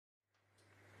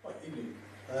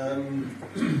As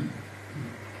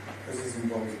this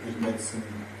involves a bit of medicine,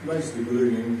 mostly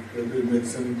ballooning, but a bit of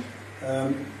medicine.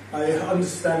 I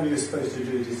understand you're supposed to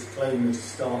do a disclaimer to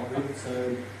start with,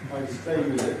 so my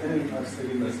disclaimer is that anything I've said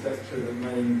in this lecture that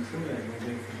may incriminate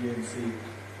me for GMC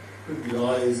could be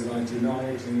lies, and I deny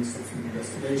it in the subsequent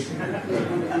investigation.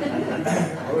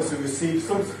 I also received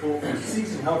some support from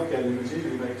Seaton Healthcare Limited,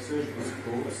 who make surgical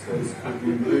support, so those could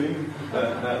be ballooning.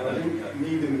 I didn't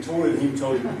need them at all in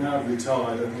hematology, but now I've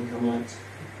retired, I think I might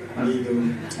need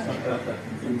them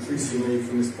increasingly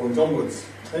from this point onwards.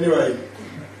 Anyway,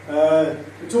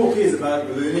 the talk is about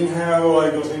ballooning, how I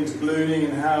got into ballooning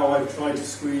and how I've tried to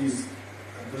squeeze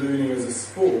ballooning as a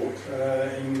sport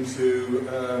into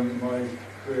my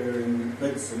career in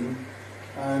medicine,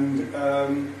 and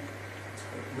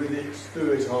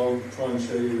through it I'll try and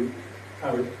show you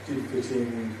how it did fit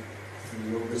in a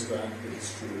little bit about the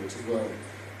history of it as well.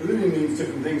 Ballooning means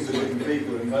different things to different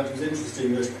people. In fact, it was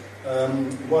interesting that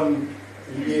one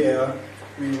year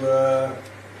we were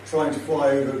trying to fly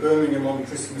over Birmingham on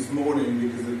Christmas morning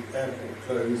because the airport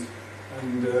closed,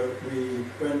 and we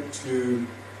went to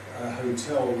a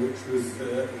hotel which was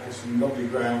had some lovely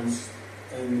grounds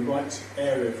in the right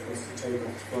area for us to take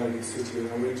off to fly the city. And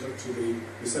I went up to the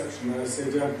reception and I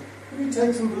said, "Can you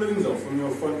take some balloons off from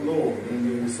your front lawn?" And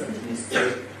the receptionist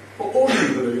said, "For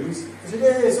ordinary balloons?" I said,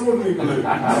 "Yeah, it's ordinary balloons."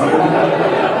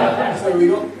 So we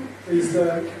got these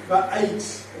about 8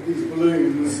 of these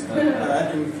balloons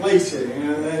inflating,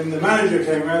 and then the manager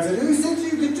came around and said, "Who said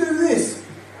you could do this?"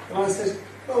 And I said,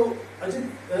 "Well, I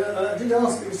did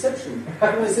ask at reception."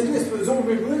 And they said, "Yes, but it's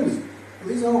ordinary balloons." "Well,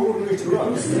 these are ordinary to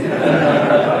us." She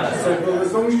said, "Well,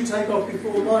 as long as you take off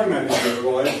before my manager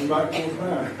arrives and back to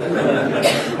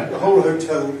the whole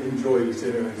hotel enjoyed it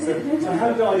anyway. So how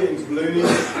did I get into ballooning?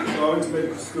 Well, I went to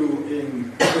medical school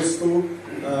in Bristol.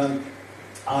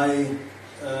 I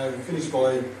finished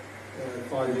my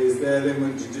 5 years there, then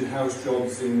went to do house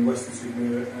jobs in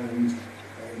Western-super-Mare and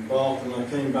in Bath, and I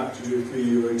came back to do a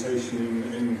 3-year rotation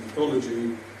in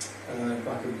pathology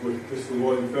back at Bristol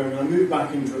Royal Infirmary. I moved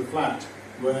back into a flat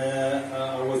where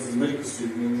I was as a medical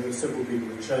student, and there were several people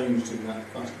that changed in that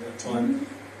flat at that time,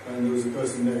 and there was a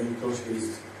person there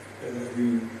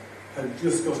who had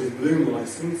just got his balloon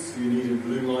licence. He needed a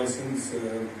balloon licence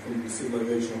from the Civil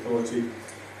Aviation Authority.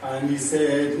 And he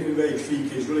said, in a very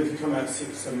cheekish, "Well, if you come out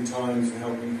 6 or 7 times and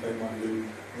help me inflate my balloon,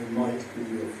 I might give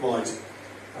you a flight."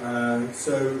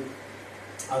 So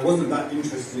I wasn't that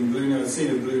interested in ballooning. I'd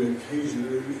seen a balloon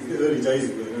occasionally, in the early days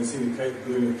of ballooning, I'd seen a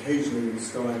balloon occasionally in the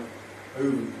sky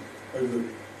over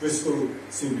Bristol. It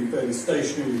seemed to be fairly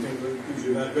stationary. You think, well, it gives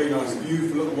you that very nice view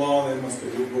for a little while, then it must be a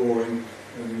little boring,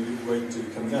 and you wait until you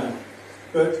come down.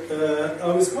 But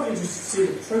I was quite interested to see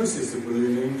the process of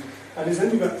ballooning. And it's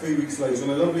only about 3 weeks later, on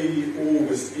a lovely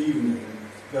August evening,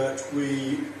 that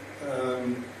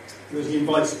that he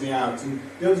invited me out, and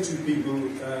the other 2 people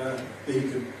that he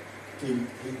could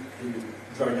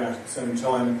drag out at the same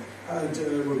time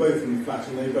were both in the flat,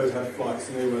 and they both had flights,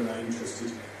 and they weren't that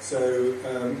interested. So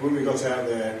when we got out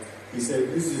there, he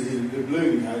said, "This is the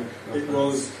balloon he had." It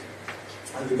was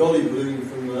the Dolly balloon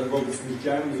from Robertson's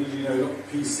Jams, as you know, not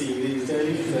PC these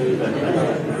days. So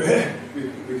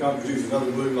we can't produce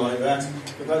another balloon like that.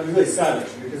 But that was very sad,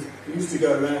 actually, because we used to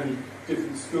go around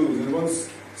different schools, and one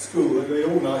school that they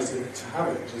organised to have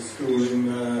it, a school in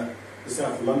the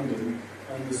south of London.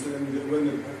 And when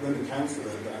the council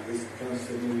heard that, the council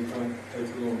said, "No, you can't take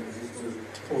it along because it's sort of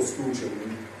all school children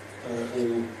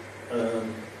all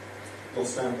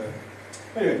lost out there."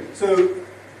 Anyway, so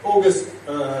August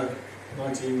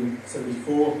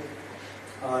 1974,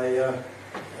 I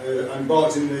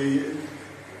embarked in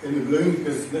the balloon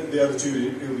because the other 2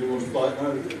 people didn't want to fly.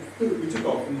 We took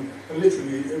off, and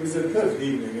literally it was a perfect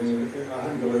evening, and I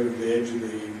hadn't got over the edge of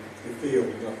the field,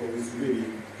 and I thought it was a really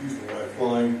beautiful way of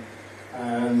flying.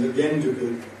 And at the end of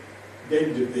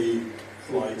the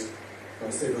flight, I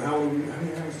said, "Well, how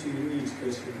many hours do you need to go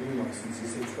to the balloon licence?" He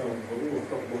said, 12. I thought, "Oh, I've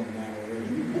got 1 now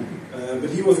already." But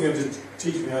he wasn't going to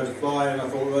teach me how to fly, and I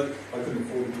thought, well, I couldn't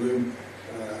afford a balloon.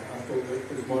 I thought that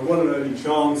it was my one and only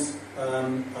chance,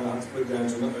 and I had to put it down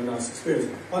to a nice experience.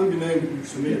 Unbeknown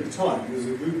to me at the time, there was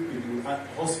a group of people at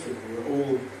the hospital who were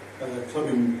all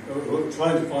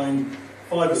trying to find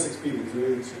 5 or 6 people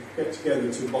to get together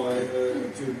to buy,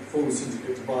 to form a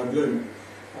syndicate to buy a balloon.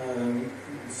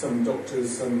 Some doctors,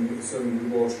 some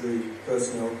laboratory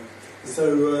personnel. So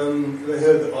they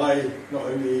heard that I not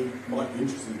only might be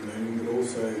interested in ballooning, but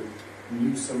also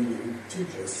knew somebody who could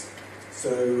teach us.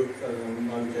 So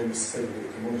I became a saleable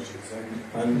commodity.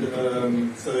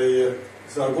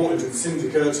 So I bought into the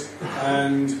syndicate,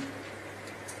 and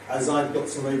as I'd got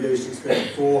some aviation experience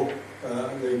before,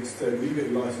 they said, well, you get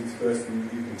your licence first and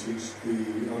you can teach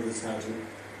the others how to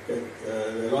get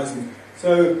their licence.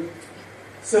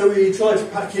 So we tried to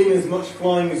pack in as much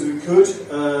flying as we could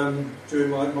during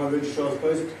my registrar's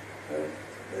post.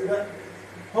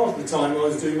 Half the time I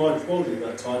was doing microbiology at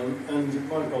that time, and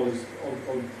microbiology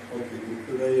odd people,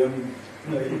 but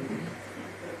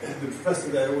the professor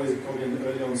there always got in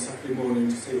early on Saturday morning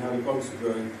to see how the bugs were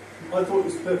growing. I thought it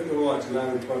was perfectly all right to allow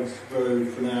the bugs to grow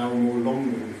for an hour or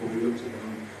longer before we looked at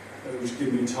them, which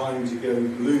gave me time to go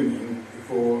ballooning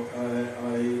before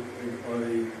I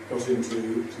got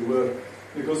into work.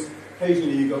 Because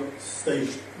occasionally you got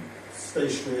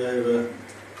stationary over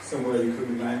somewhere you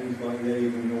couldn't land, like the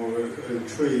Avon or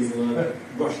trees, and I'd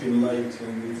rush in late,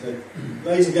 and he'd say,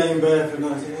 "Late again, Bareford," and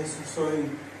I said, "Yes, I'm sorry.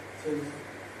 So,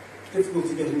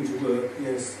 difficulty getting to work."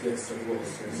 Yes, it was.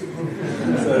 Yes.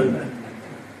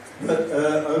 But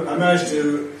I managed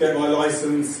to get my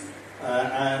licence,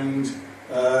 and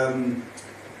I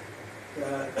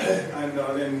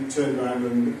then turned around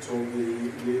and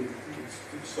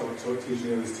started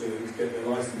teaching others to get their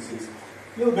licences.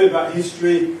 A little bit about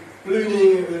history.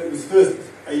 Ballooning was the first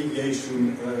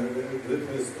aviation, the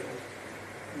first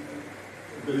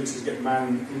ability to get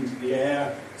man into the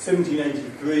air.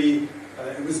 1783.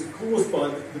 It was caused by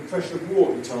the pressure of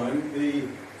war at the time.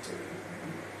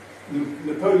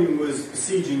 Napoleon was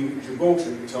besieging Gibraltar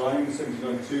at the time,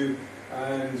 1792,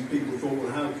 and people thought,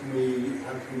 well, how can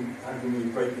we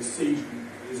break this siege?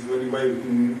 Is there any way we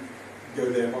can go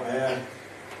there by air?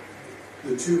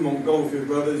 The two Montgolfier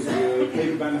brothers were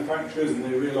paper manufacturers, and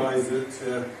they realised that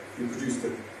if you produced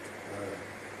a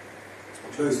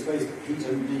closed space, but heat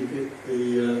underneath it,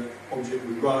 the object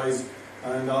would rise.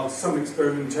 And after some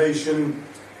experimentation,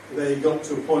 they got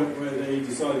to a point where they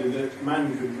decided that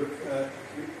man could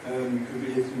be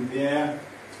lifted into the air.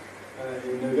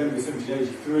 In November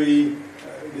 1783,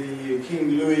 the King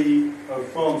Louis of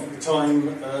France at the time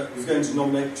was going to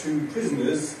nominate 2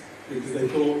 prisoners because they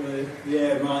thought that the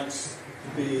air might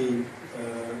be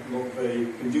not very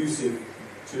conducive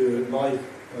to life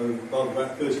above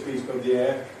about 30 feet above the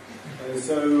air.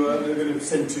 So they were going to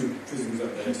send 2 prisoners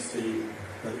up there to see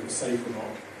whether it was safe or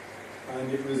not.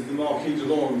 And it was the Marquis de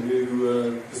Lorne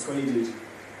who persuaded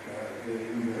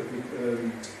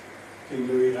King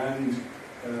Louis and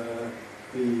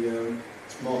the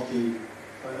Marquis,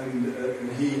 and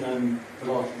he and the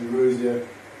Marquis de Rosier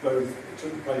both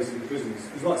took the place of the prisoners.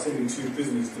 It was like sending 2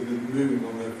 prisoners to the moon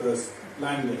on their first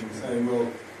landing, saying, well,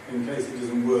 in case it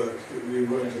doesn't work, we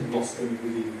won't have lost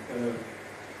anybody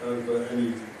of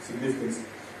any significance.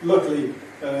 Luckily,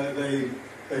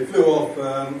 they flew off,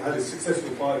 had a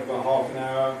successful flight of about half an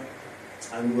hour,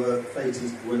 and were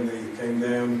fated when they came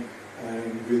down,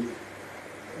 and with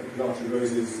Marquis de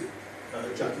Rosier's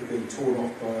jacket being torn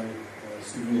off by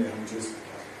souvenir hunters.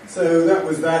 So that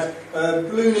was that.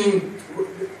 Ballooning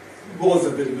was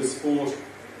a bit of a sport.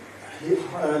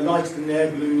 Light and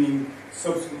air ballooning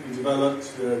subsequently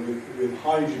developed with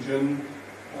hydrogen,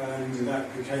 and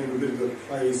that became a bit of a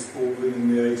play sport within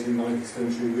the 18th, 19th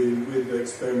century with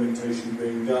experimentation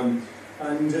being done.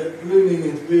 And ballooning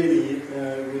had really,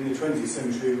 in the 20th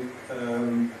century,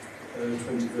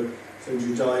 21st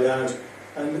century died out.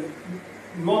 And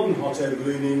modern hot air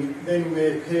ballooning then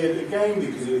reappeared again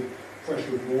because of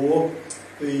pressure of war.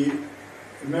 The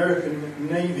American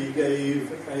Navy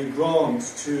gave a grant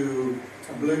to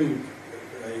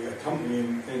a company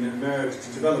in America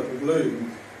to develop a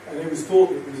balloon, and it was thought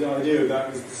that the idea of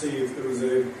that was to see if there was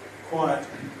a quiet,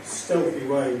 stealthy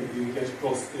way that you could get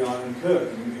across the Iron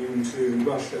Curtain into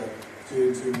Russia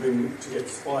to get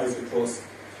spies across.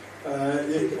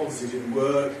 It obviously didn't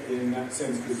work in that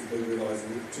sense because they realised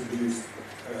that to produce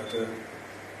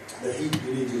the heat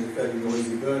you needed a fairly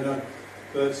noisy burner.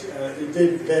 But it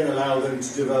did then allow them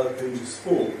to develop into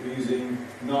sport using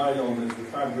nylon as the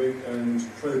fabric and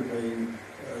propane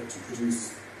to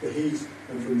produce the heat,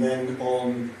 and from then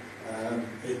on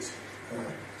it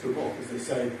took off, as they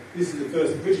say. This is the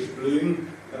first British balloon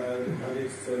that had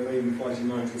its maiden flight in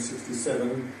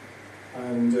 1967,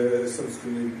 and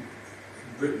subsequently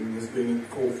Britain has been at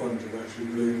the forefront of actually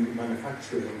balloon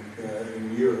manufacturing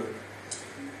in Europe.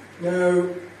 Now,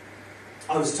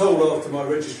 I was told after my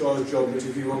registrar's job that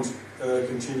if you want to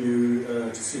continue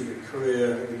to seek a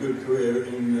good career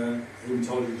in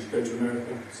hematology, you should go to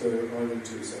America. So I went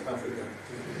to South Africa,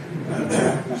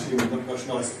 which seemed a much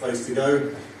nicer place to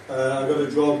go. I got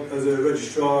a job as a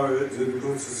registrar at the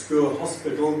Groote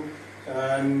Hospital,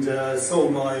 and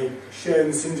sold my share in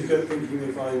the syndicate, thinking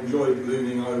if I enjoyed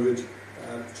ballooning, I would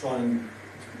try and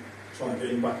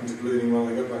get back into ballooning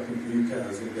when I got back into the UK. I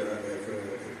was going to go out there for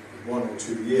 1 or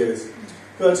 2 years.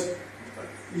 But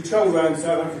you travel around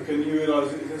South Africa and you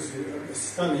realise it's a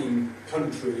stunning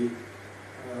country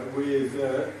with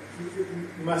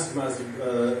massive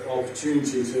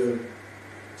opportunity to,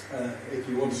 if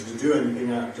you wanted to do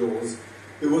anything outdoors.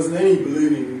 There wasn't any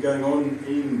ballooning going on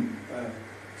in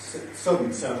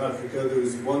southern South Africa. There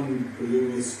was one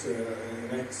balloonist,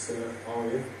 an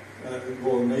ex-RAF,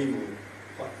 Royal Naval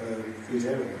Fleet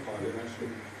Airborne pilot actually,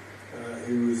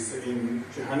 who was in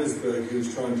Johannesburg, who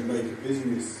was trying to make a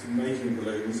business making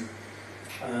balloons.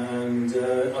 And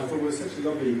I thought it was such a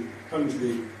lovely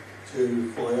country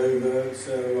to fly over,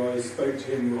 so I spoke to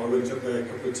him. I went up there a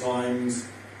couple of times,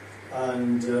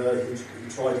 and he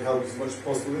tried to help as much as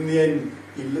possible. In the end,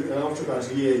 after about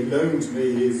a year, he loaned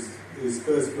me his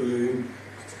first balloon.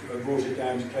 I brought it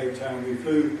down to Cape Town. We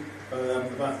flew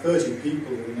about 30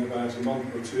 people in about a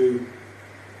month or two,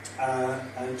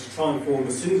 and to try and form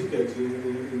a syndicate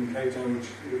in Cape Town, which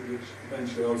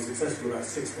eventually I was successful about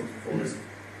 6 months before I was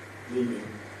leaving.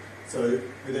 So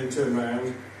we then turned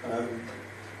around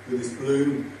with this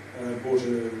balloon, bought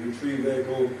a retrieve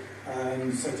vehicle,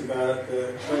 and set about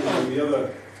training the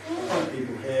other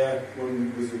people here.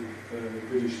 One was a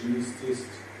British anaesthetist,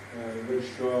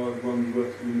 registrar, one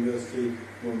worked at the university,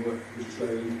 one worked at British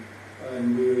Leyland,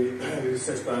 and we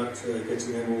set about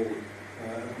getting them all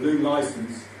a balloon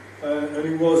licence.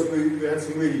 And we had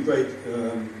some really great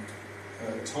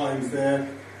times there.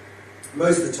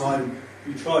 Most of the time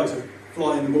you tried to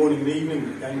fly in the morning and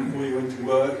evening again before you went to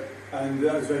work, and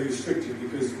that was very restricted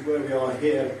because where we are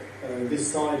here, this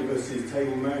side of us is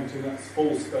Table Mountain, that's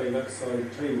False Bay, that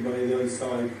side Table Bay, the other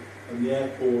side, and the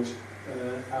airport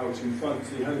out in front.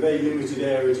 So you had a very limited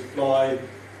area to fly,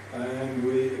 and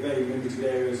very limited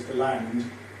areas for land.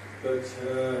 But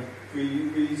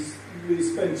we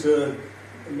spent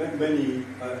many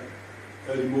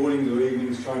early mornings or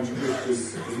evenings trying to drift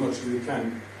as much as we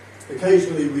can.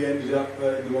 Occasionally we ended up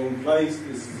in the wrong place.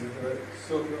 This is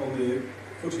sort of on the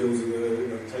foothills of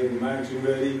the Table Mountain,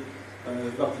 really.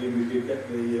 Luckily we did get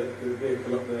the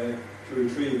vehicle up there to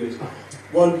retrieve it.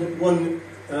 One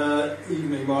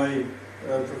evening my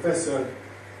professor,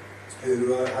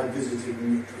 who had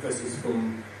visited professors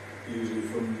usually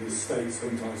from the States,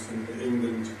 sometimes from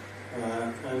England,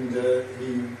 and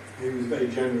he was very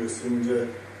generous, and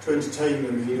to entertain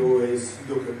them he'd always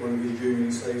look at one of his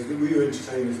juniors and say, "Will you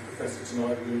entertain this professor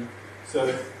tonight?"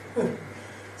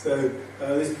 So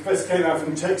this professor came out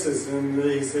from Texas, and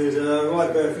he said,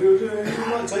 "Right, Bareford, you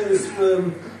might take this."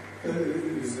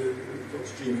 It was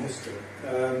Dr. Gene Hester,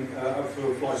 up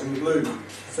for a flight in the balloon.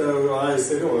 So I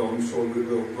said, "Oh, I'm sure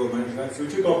we'll manage that." So we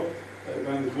took off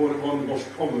around the corner on the Bosch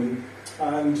Common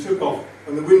and took off,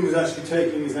 and the wind was actually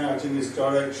taking us out in this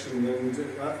direction, and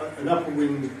an upper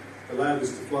wind allowed us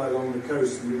to fly along the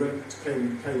coast, and we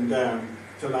came down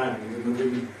to land, and the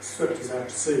wind swept us out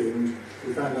to sea, and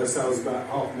we found ourselves about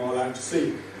half a mile out to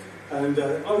sea. And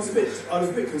I was a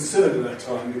bit concerned at that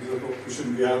time because I thought we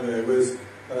shouldn't be out there. Whereas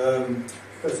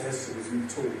Professor Hester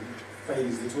wasn't at all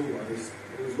phased at all by this.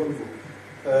 It was wonderful.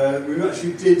 We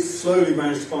actually did slowly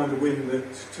manage to find a wind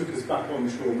that took us back on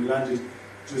shore. We landed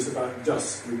just about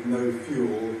dusk with no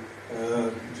fuel,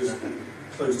 just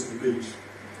close to the beach.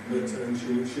 And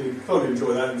she thoroughly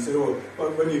enjoyed that and said, "Oh,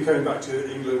 when you're coming back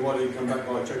to England, why don't you come back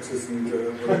by Texas and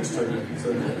we'll entertain you."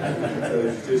 So she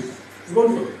did. It was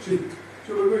wonderful.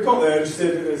 We got there and she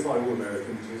said, "It's like all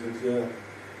Americans." She said,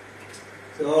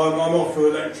 "So I'm off for a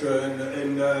lecture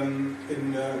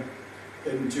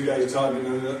in 2 days' time in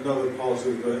another part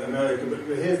of America.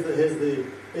 But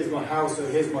here's my house, and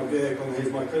here's my vehicle, and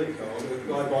here's my credit card.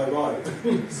 Bye."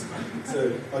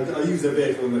 So I used a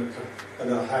vehicle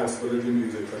and a house, but I didn't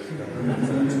use a credit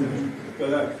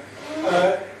card.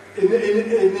 But in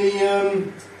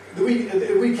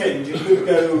the weekend, you could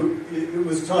go. It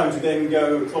was time to then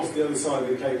go across the other side of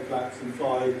the Cape Flats and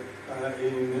fly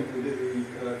in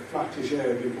the flattish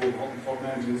area before Hottentot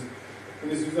Mountains.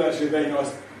 And this was actually a very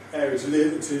nice area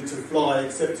to fly,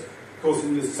 except of course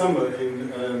in the summer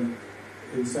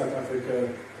in South Africa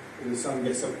the sun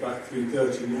gets up about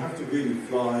 3:30 and you have to really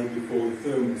fly before the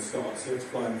thermal starts. You have to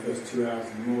fly in the first 2 hours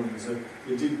in the morning, so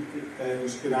it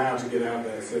was an hour to get out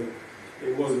there, so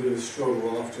it was a bit of a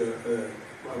struggle after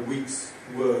a week's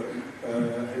work,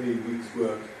 heavy week's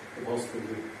work at the hospital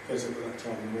to get up at that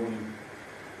time in the morning.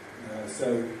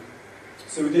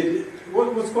 So we did.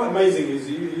 What's quite amazing is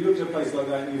you look at a place like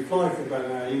that and you fly for about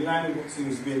an hour, you land what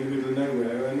seems to be in the middle of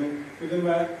nowhere, and then within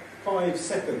about 5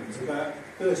 seconds, about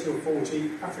 30 or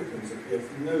 40 Africans appear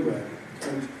from nowhere.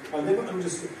 And I never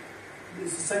understood.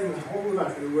 It's the same with the whole of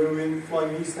Africa. When we were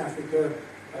flying East Africa,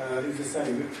 it was the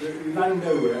same. We land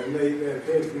nowhere and they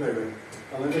appeared from nowhere.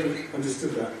 And I never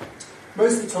understood that.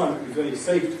 most of the time it was very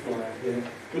safe to fly out here,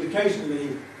 but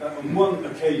occasionally, on one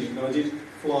occasion, I did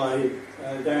fly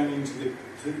down into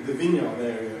the vineyard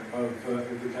area of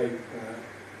the Cape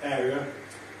area,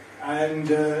 and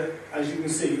as you can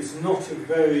see, it's not a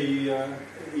very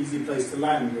easy place to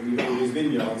land when you've got all these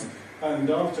vineyards. And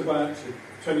after about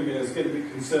 20 minutes, I was getting a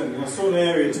bit concerned, and I saw an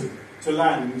area to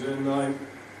land, and I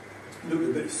looked at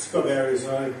a bit of scrub areas,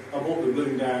 and I brought the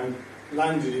balloon down,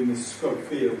 landed in this scrub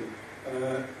field,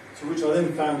 to which I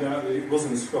then found out that it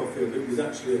wasn't a scrub field, it was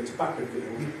actually a tobacco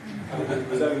field, and it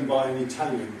was owned by an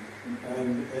Italian.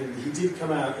 And he did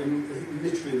come out, and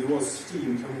literally there was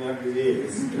steam coming out of his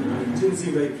ears. He didn't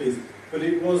seem very pleased, but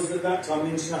it was at that time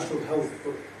the International Health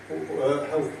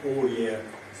Board year,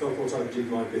 so I thought I'd do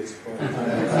my bit.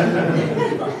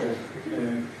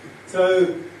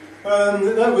 So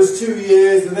that was 2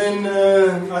 years, and then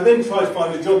I then tried to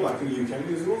find a job back in the UK.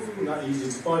 It wasn't that easy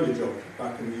to find a job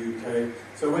back in the UK,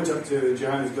 so I went up to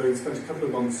Johannesburg and spent a couple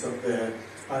of months up there,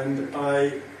 and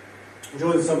I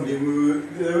joined somebody, and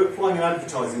they were flying an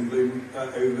advertising balloon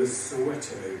over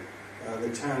Soweto, the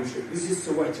township. This is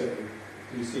Soweto.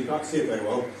 You can't see it very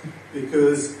well,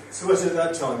 because Soweto at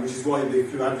that time, which is why they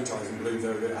flew advertising balloons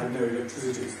over it, had no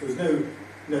electricity. So there was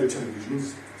no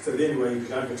televisions, so the only way you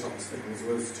could advertise things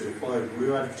was to fly. We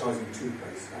were advertising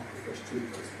toothpaste, Aquafresh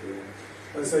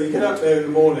toothpaste. So you get up there in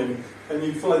the morning, and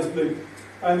you fly this balloon.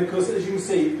 And of course, as you can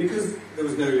see, because there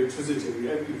was no electricity,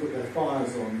 everybody put their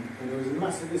fires on, and there was a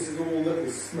massive, this is all little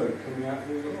smoke coming out of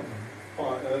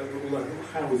all the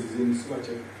houses in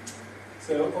Soweto.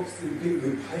 So obviously the people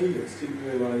who paid us didn't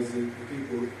realise that the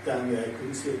people down there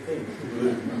couldn't see a thing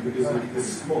because of the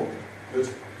smog.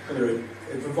 But anyway,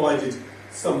 it provided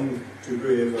some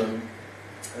degree of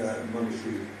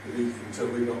monetary relief until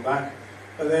we got back.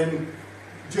 And then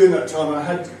during that time I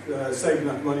had saved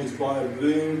enough money to buy a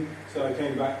balloon, so I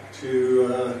came back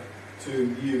to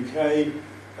the UK.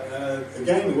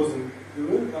 Again, there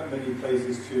weren't that many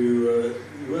places there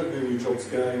weren't many jobs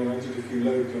going, and I did a few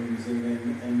locums and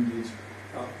then ended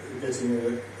up getting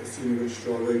a senior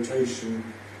registrar rotation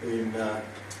in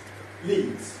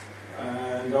Leeds.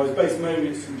 And I was based mainly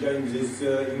at St James's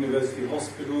University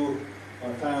Hospital.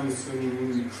 I found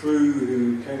some crew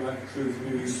who came out, crew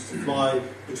who used to fly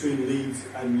between Leeds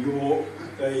and York.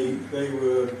 They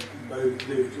were both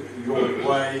lived at York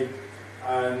Way,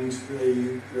 and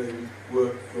they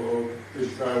worked for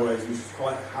British Railways, which was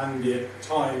quite handy at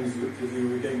times if you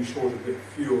were getting short of a bit of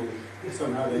fuel.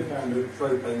 Somehow they found a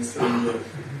propane cylinder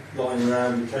lying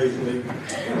around occasionally,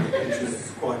 which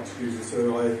is quite useful. So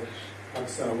I have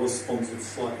to say I was sponsored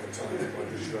slightly at times by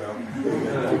British Rail.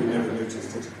 We never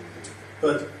noticed it.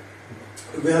 But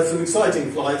we had some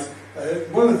exciting flights.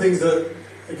 One of the things that,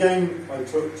 again, I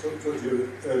talked to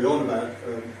you early on about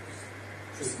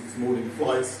Christmas morning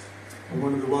flights, and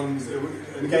one of the ones,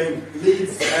 and again,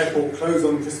 Leeds Airport closed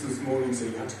on Christmas morning, so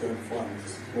you had to go and fly on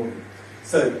Christmas morning.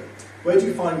 So, where do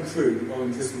you find crew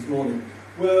on Christmas morning?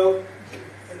 Well,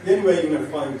 the only way you're going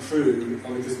to find crew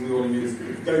on Christmas morning is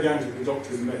go down to the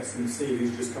doctor's mess and see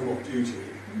who's just come off duty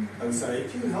and say,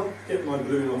 if you help get my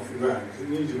balloon off the ground, because it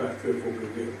needs about 3 or 4 people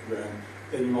to get off the ground,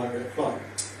 then you might get a flight.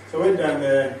 So I went down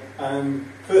there, and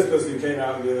the first person who came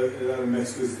out of the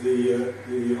mess was the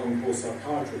on-call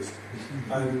psychiatrist,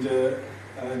 and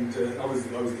I was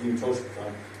the hematologist at the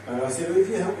time. And I said, well, if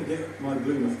you help me get my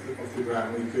balloon off the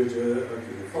ground, we could a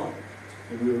flight.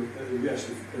 And we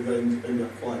actually ended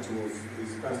up flying towards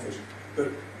the power station.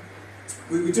 But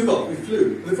we took off, we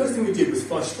flew. And the first thing we did was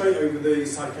fly straight over the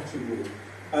psychiatric ward.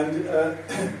 And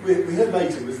we heard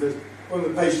later was that one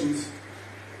of the patients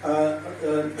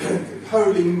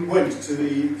hurriedly went to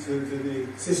the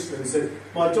sister and said,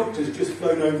 my doctor's just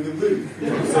flown over the roof.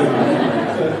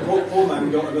 So poor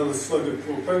man got another slug of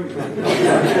phone call. I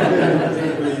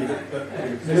didn't believe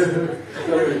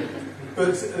it.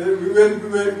 But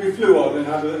we flew on and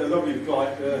had a lovely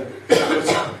flight. It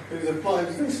was a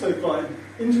very slow flight.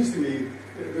 Interestingly,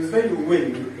 there was very little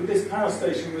wind, but this power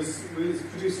station was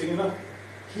producing enough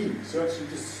heat to actually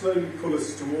just slowly pull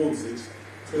us towards it.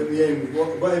 So in the end,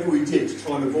 whatever we did to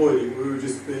try and avoid it, we were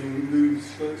just being moved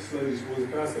slowly towards the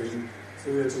power station.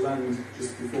 So we had to land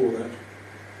just before that.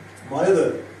 My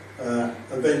other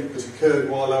event that occurred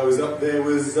while I was up there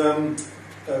was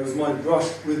my brush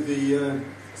with the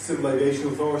Civil Aviation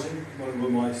Authority, one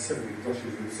of my several brushes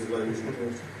with the Civil Aviation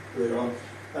Authority. There they are.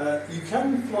 You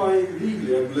can fly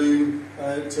legally a balloon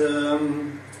at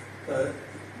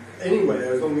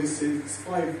anywhere as long as it's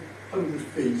 500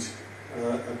 feet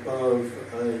above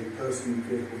a person,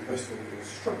 vehicle, vessel or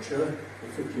structure, or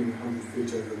 1,500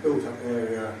 feet over a built-up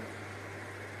area.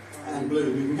 and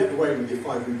balloon, you can get away with your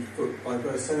 500 foot by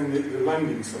saying that you're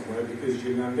landing somewhere, because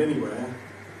you land anywhere,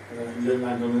 you don't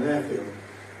land on an airfield.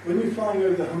 When you're flying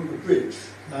over the Humber Bridge,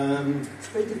 it's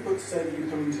very difficult to say that you're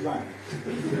coming to land.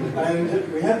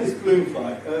 And we had this balloon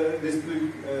flight, this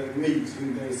balloon meet,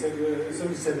 and they said,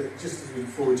 somebody said that just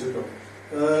before we took off,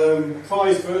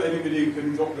 prize for anybody who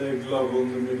can drop their glove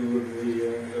on the middle of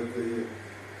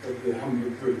the Humber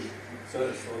Bridge. So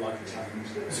that's sort of like a challenge.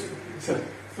 So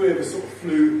 3 of us sort of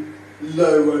flew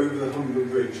low over the Humber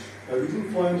Bridge. We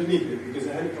didn't fly underneath it, because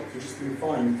the helicopter had just been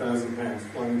fined £1,000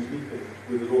 flying underneath it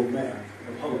with the Lord Mayor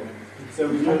of Hull. So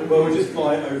we thought, well, we'll just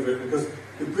fly over it, because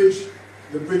the bridge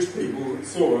people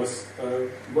saw us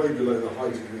way below the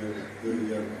height of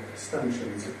the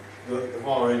stanchions. The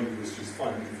far end was just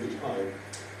 500 feet high.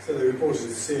 So they reported to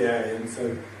the CA, and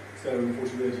so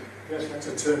unfortunately we actually had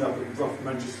to turn up at Brough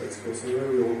Magistrates Court. So we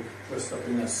were all dressed up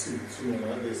in our suits,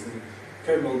 like this, and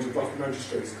came along to Brough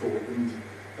Magistrates Court, and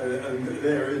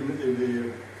there in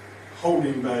the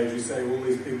holding bay, as you say, all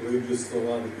these people who just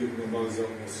either beaten their mothers up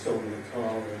or stolen a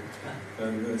car,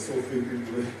 and saw 3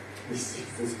 people. These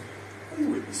people, are you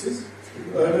witnesses?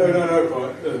 No,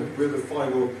 quite. With the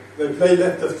final, they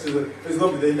left us to the. It was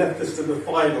lovely. They left us to the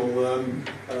final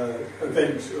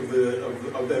event of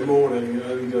their morning,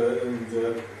 and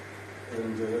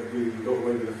we got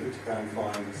away with a £50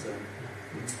 fine. So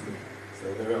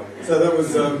there we are. So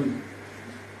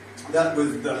that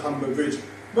was the Humber Bridge.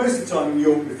 Most of the time in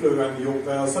York, we flew around the York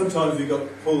Vale. Sometimes we got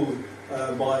pulled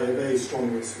by a very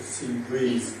strong sea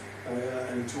breeze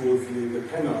and towards the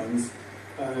Pennines.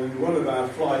 And one of our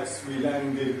flights, we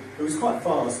landed, it was quite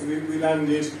fast, we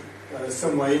landed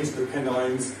some way into the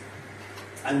Pennines,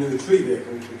 and the retrieve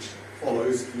vehicle, which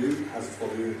follows you, has to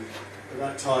follow you. At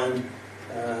that time,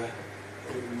 there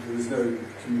was no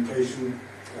communication.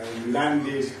 We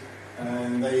landed,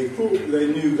 and they thought they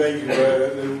knew vaguely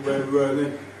where we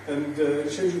were, and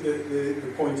it shows you the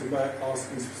point about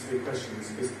asking specific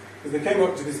questions, because they came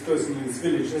up to this person in this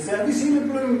village and they said, "Have you seen a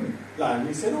balloon land?"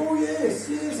 He said, "Oh yes,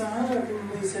 I have."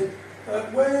 And he said,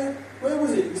 where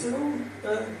was it?" He said,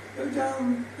 go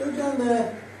down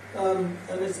there, and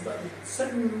it's about the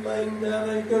 2nd lane down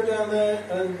there, go down there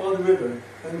and by the river.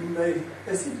 And they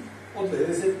said, oddly,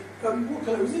 they said, "What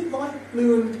colour? Was it light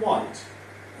blue and white?"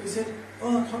 He said,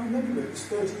 "Oh, I can't remember, it was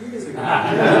 30 years ago."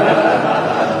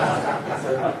 So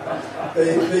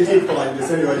they did find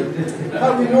us anyway.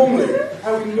 How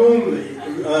we normally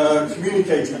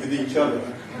communicated with each other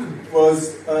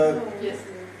was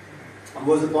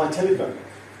by telephone,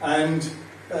 and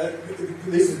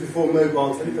this was before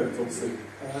mobile telephones, obviously.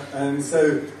 And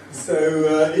so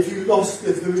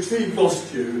if the retrieve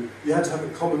lost you, you had to have a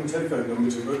common telephone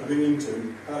number to ring into.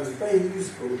 And that was very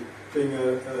useful being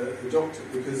a doctor,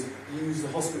 because you use the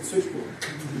hospital switchboard.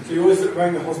 So you always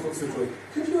rang the hospital switchboard.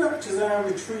 "Could you act as our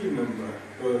retrieve number?"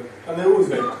 And they're always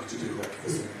very happy to do that.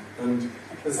 And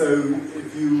so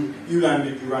if you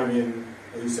landed, you rang in,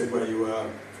 you said where you were,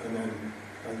 and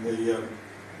the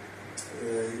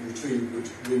retrieve would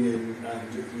ring in, and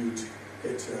you'd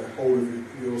get hold of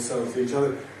yourselves to each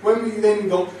other. When we then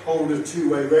got hold of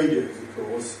two-way radios, of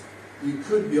course, you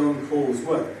could be on call as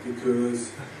well,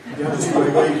 because you have a two-way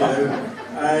radio,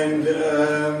 and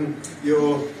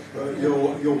your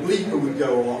bleeper would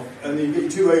go off, and you get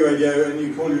your two-way radio, and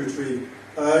you call your retrieve.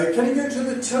 Can you go to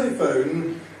the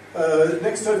telephone,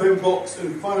 next telephone box,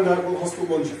 and find out what the hospital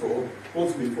wants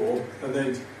me for? And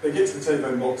then they get to the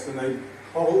telephone box, and they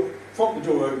prop the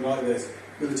door open like this,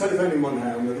 with the telephone in one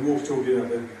hand and the walkie-talkie in the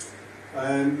other,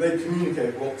 and they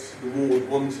communicate what the ward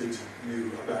wanted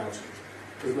you about.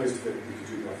 Because most of it we could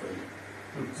do by phone,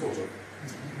 sort of.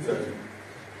 So,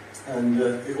 and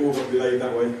it all got relayed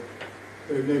that way.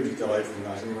 Nobody died from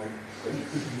that anyway.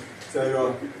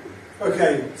 So,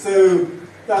 okay, so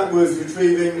that was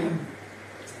retrieving.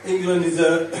 England is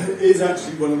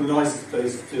actually one of the nicest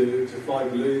places to fly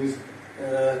balloons.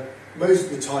 Most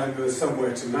of the time there's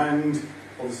somewhere to land.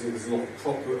 Obviously there's a lot of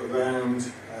crop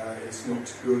around. It's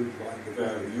not good like the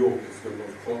Vale of York, it's got a lot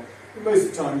of crop. But most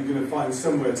of the time you're going to find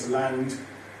somewhere to land.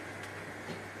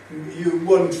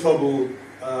 One trouble,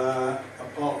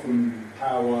 apart from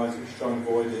power wires, which you try and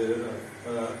avoid,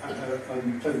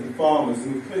 unpleasant farmers,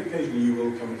 and occasionally you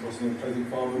will come across an unpleasant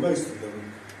farmer. Most of them,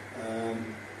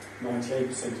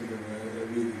 98% of them are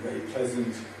really very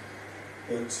pleasant,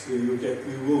 but you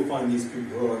will find these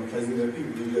people who are unpleasant. They're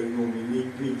people you don't normally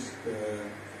meet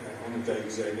on a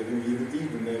day-to-day living.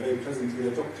 Even they're very pleasant to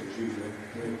their doctors usually,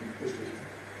 because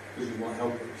you might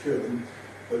help cure them,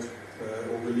 but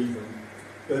or relieve them.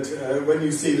 But when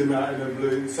you see them out in a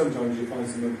balloon, sometimes you find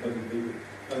some unpleasant people.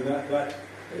 And that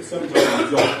sometimes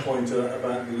is the point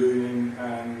about ballooning,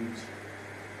 and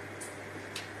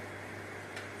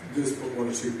just put one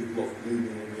or two people off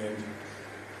ballooning in the end.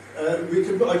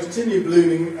 I continued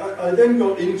ballooning. I then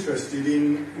got interested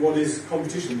in what is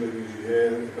competition ballooning, as you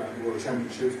hear about the World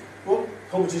Championships. What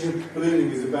competition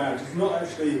ballooning is about is not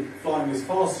actually flying as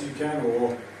fast as you can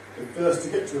or first to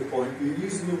get to a point. You're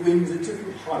using the wings at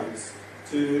different heights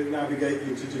to navigate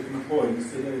you to different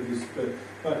points.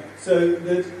 So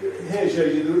that here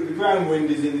shows you the ground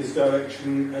wind is in this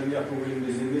direction and the upper wind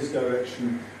is in this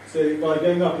direction. So by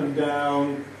going up and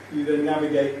down, you then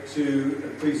navigate to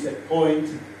a preset point,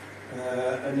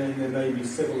 and then there may be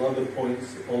several other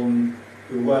points on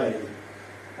the way.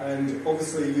 And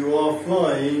obviously you are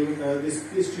flying.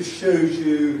 This just shows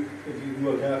you, if you can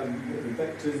work out the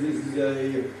vectors, this is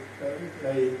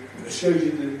shows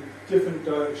you the different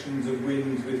directions of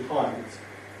winds with height.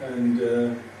 And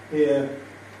here,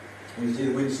 you see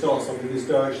the wind starts off in this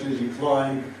direction. As you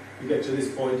climb, you get to this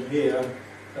point here,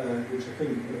 which I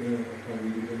think, I can't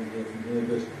really remember from here,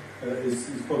 but is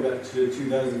probably about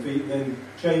 2,000 feet, then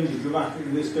changes dramatically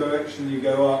in this direction, you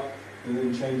go up, and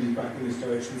then changes back in this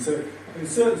direction. So in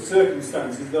certain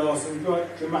circumstances, there are some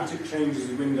quite dramatic changes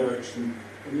of wind direction,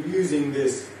 and you're using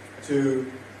this to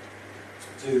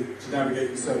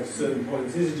navigate yourself to certain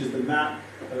points. This is just a map,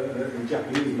 a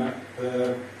Japanese map.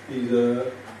 These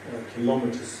are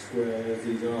kilometre squares,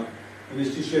 these are. And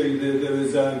this just shows you that there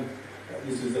was,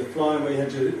 this is a flying where you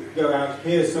had to go out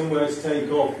here somewhere to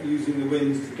take off using the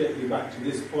winds to get you back to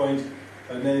this point.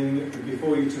 And then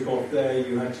before you took off there,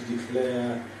 you had to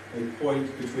declare a point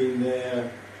between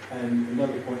there and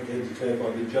another point there declared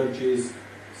by the judges.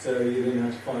 So you then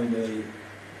had to find a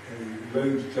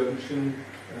road junction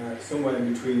somewhere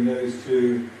in between those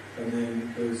two, and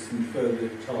then there's some further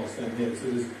tasks down here.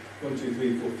 So there's 1, 2,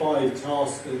 3, 4, 5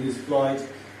 tasks in this flight.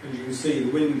 As you can see,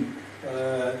 the wind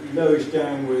lowish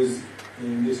down was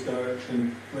in this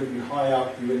direction. When you high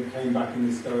up, you came back in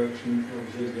this direction.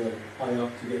 Obviously, you go high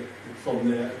up to get from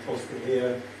there across to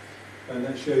here, and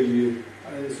that shows you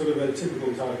sort of a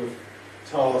typical type of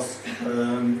task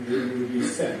that would be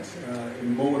set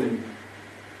in the morning.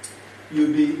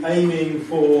 You'd be aiming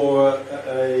for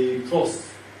a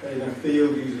cross in a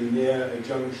field, usually near a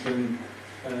junction,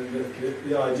 and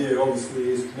the idea obviously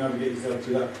is to navigate yourself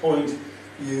to that point.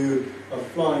 You are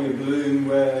flying a balloon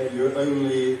where your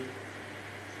only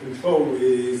control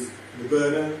is the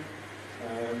burner,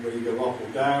 where you go up or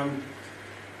down,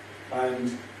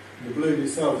 and the balloon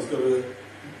itself has got a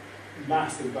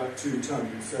mass of about 2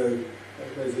 tons, so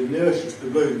there's inertia to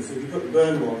the balloon. So if you put the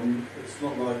burner on, it's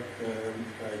not like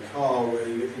a car where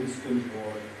you get instant,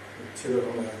 or a tiller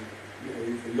on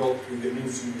a yacht, you get an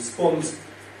instant response.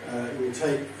 It will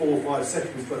take 4 or 5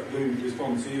 seconds for that balloon to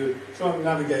respond. So you're trying to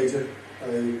navigate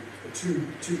a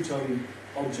 2-ton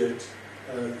object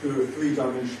through a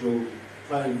 3-dimensional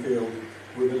playing field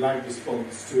with a lag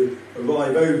response to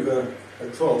arrive over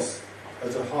across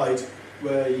at a height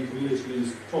where you can literally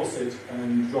just cross it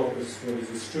and drop a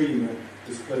streamer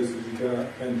as close as you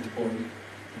can to the point,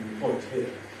 and the point here.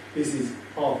 This is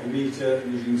half a metre,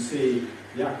 and as you can see,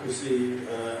 the accuracy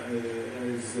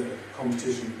as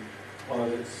competition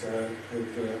pilots have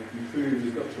improved.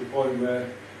 It's got to a point where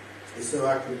it's so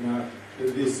accurate now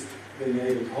that this being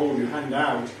able to hold your hand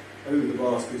out over the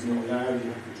basket is not allowed.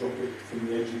 You have to drop it from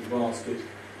the edge of the basket,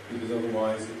 because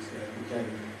otherwise it became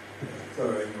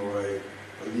throwing or a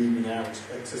leaning out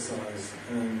exercise.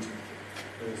 And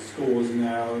the scores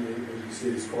now, as you see,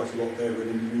 there's quite a lot there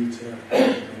within the metre,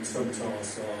 and some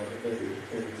tasks are very,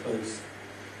 very close.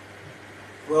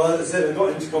 Well, as I said, I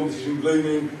got into competition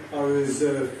ballooning. I was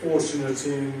fortunate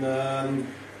in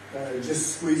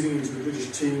just squeezing into the British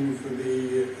team for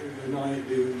the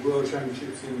World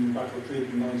Championships in Battle Creek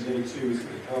in 1982, was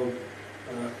held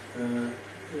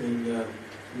in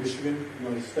Michigan,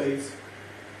 United States.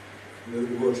 The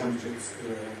World Championships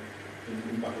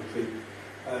in Battle Creek.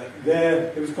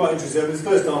 There, it was quite interesting. It was the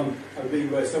first time I've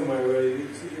been somewhere where you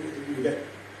get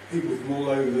people from all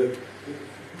over the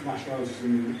nationalities,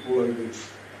 from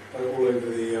all over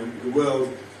the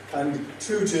world. And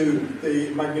true to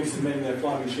the magnificent men in their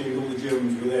flying machines, all the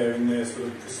Germans were there in their sort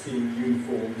of pristine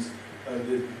uniforms.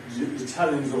 The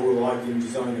Italians all arrived in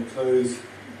designer clothes.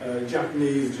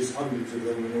 Japanese, just hundreds of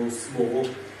them, and all small,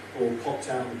 all popped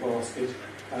out of the basket.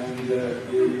 And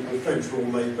the French were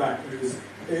all laid back.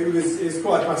 It was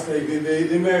quite fascinating.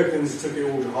 The Americans took it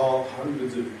all to heart.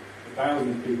 Hundreds of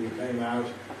thousands of people came out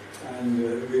and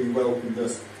really welcomed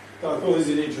us. So I thought this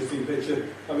is an interesting picture.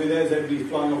 I mean, there's everybody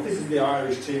flying off. This is the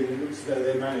Irish team. It looks as though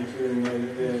they're manicuring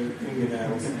their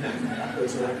fingernails.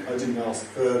 But I didn't ask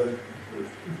further.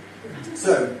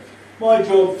 So, my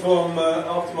job from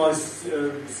after my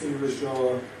senior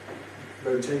registrar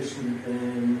rotation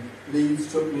in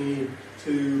Leeds took me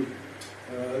to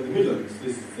the Midlands.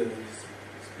 This is the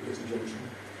Spaghetti Junction.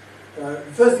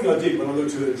 The first thing I did when I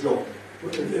looked at a job,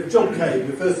 if a job came,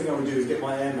 the first thing I would do is get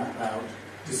my air map out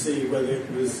to see whether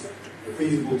it was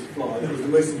feasible to fly. That was the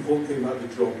most important thing about the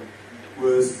job,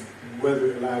 was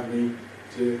whether it allowed me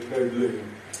to go balloon.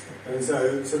 And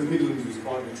so the Midlands was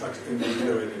quite an attractive thing to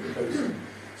go in the coast.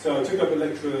 So I took up a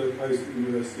lecturer post at the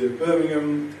University of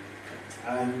Birmingham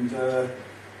and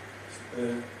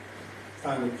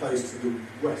found a place to the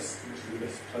west, which was the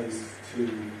best place to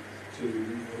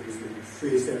it was the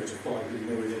freest area to fly, because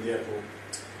nowhere near the airport.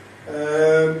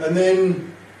 And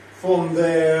then from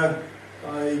there,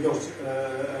 I got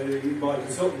my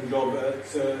consultant job at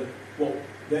what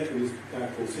then was now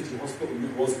called City Hospital, and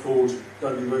it was called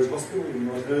Dudley Road Hospital, you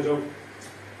might have heard of.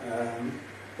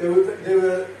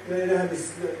 They had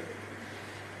this.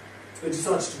 They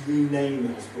decided to rename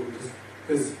the hospital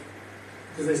because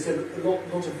they said a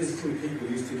lot of visiting people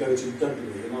used to go to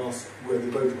Dudley and ask where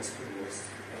the road hospital was.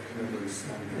 I can never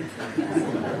understand.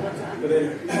 But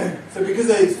anyway, so because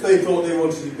they thought they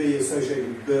wanted to be associated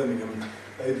with Birmingham,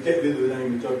 they'd get rid of the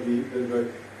name Dudley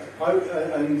Road.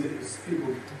 And it's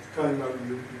people coming up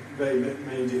with very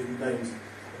many different names.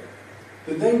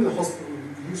 The name of the hospital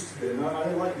used to be, and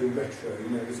I like the retro,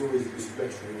 there's always this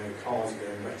retro, cars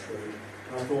going retro.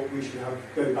 And I thought we should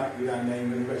go back with our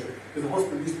name and retro. Because the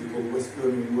hospital used to be called West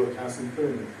Birmingham Workhouse in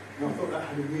Birmingham. And I thought that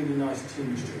had a really nice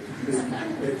tinge to it, because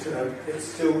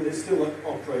it's still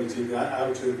operated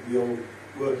out of the old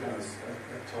workhouse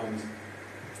at times.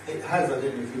 It has, I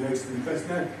don't know if you noticed in the press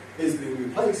now, is being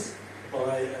replaced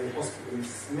by a hospital in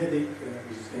Smethwick,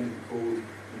 which is going to be called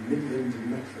the Midland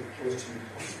Metropolitan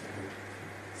Hospital.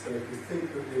 So if you think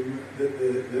that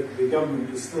the government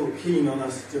is still keen on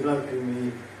us developing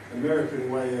the American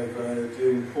way of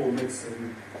doing poor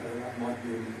medicine, that might be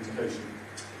an indication.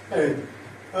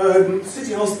 Anyway,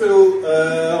 City Hospital,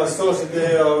 I started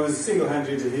there. I was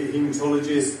single-handed a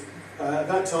haematologist. At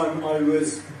that time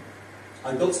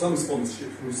I got some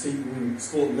sponsorship from Seton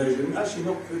Sport and Leisure, and actually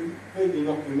not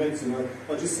for medicine.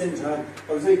 I just sent out,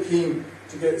 I was very keen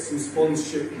to get some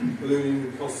sponsorship.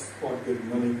 Ballooning costs quite good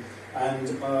money,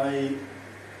 and I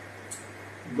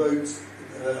wrote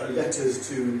letters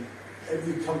to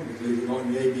every company, believe it or not,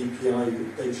 in the ABPI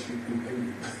that they should be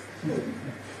paying.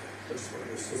 That's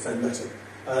the same letter.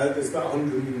 There's about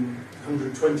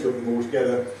 120 of them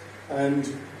altogether, and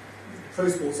Pro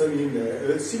Sport's only in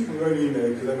there. Seton were only in there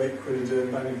because they make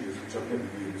Quinidone bandages, which I've never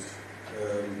used.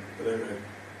 But anyway.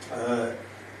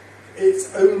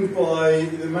 It's owned by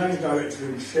the managing director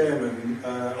and chairman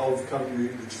of the company,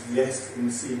 which is the S in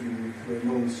Seton,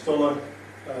 Norman Stoller.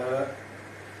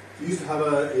 He used to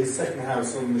have his second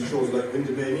house on the shores of Lake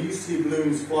Windermere, and he used to see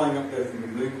balloons flying up there from the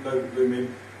local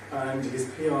balloon, and his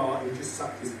PR, he just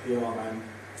sacked his PR man.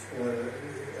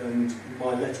 And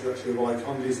my letter actually arrived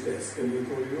on his desk, and he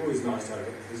thought it was always nice to have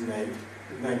his name,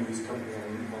 the name of his company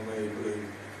on the balloon.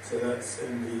 So that's,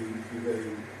 and he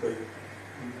very gratefully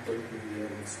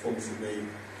sponsored me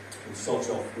and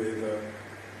started off with a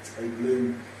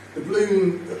balloon. The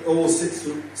balloon all sits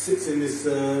in this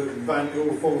van. It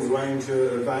all folds around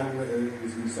to a van,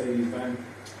 this Mercedes van,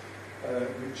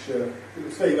 which it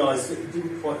was very nice. It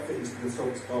didn't quite fit into the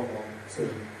consultant's car park, so I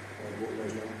walked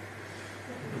away now.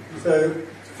 So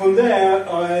from there,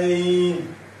 I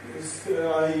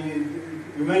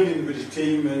remained in the British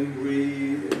team, and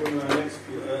one of our next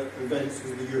events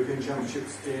was the European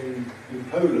Championships in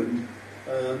Poland.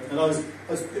 And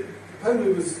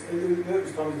Poland was, it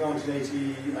was kind of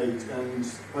 1988, and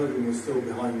Poland was still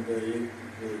behind the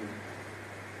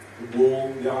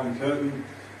wall, the Iron Curtain,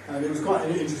 and it was quite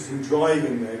an interesting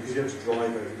driving there, because you had to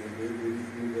drive everything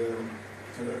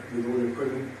with all the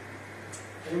equipment.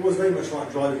 And it was very much like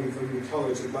driving from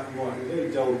colour to black and white. It was a very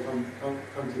dull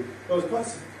country. But I was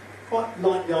quite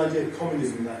like the idea of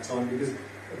communism at that time,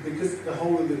 because the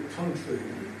whole of the country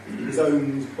was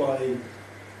owned by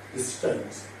the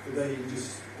state. They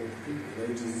just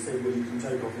say, well, you can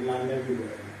take off the land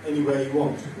everywhere, anywhere you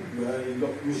want. You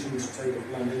got permission to take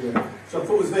off land anywhere. So I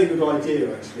thought it was a very good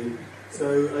idea, actually. So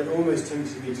it almost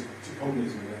tempted me to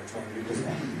communism at that time, because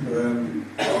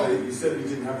you certainly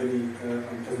didn't have any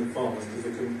unpleasant farmers, because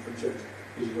they couldn't object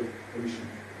because you got permission.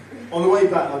 On the way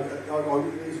back,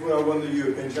 this is where I won the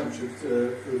European Championships for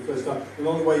the first time. And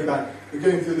on the way back, we're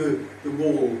going through the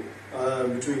wall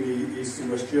between the East and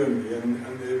West Germany,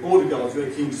 and the border guards were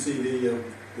very keen to see the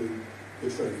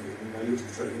trophy. And they looked at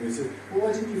the trophy and they said, well,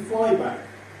 why didn't you fly back?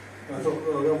 And I thought,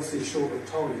 well, they're obviously short of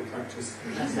target practice.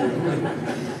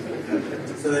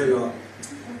 So there you are.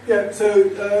 Yeah, so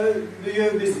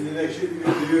this is the next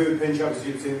the European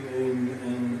Championships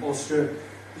in Austria.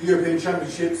 The European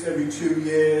Championships every 2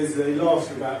 years, they last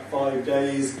for about 5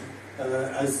 days.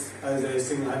 As a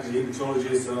single-handed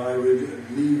hematologist, I would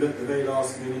leave at the very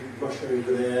last minute, rush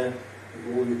over there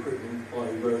with all the equipment by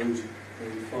road,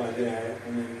 and fly there,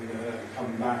 and then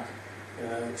come back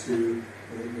to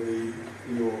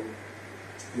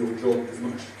your job as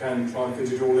much as you can, try and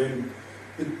fit it all in.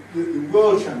 The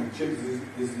World Championships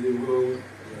is the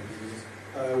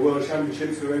World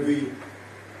Championships are every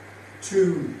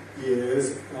 2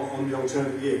 years on the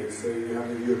alternate years. So you have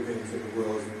the Europeans of the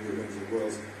Worlds and the Europeans of the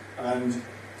Worlds. And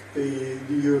the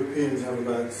Europeans have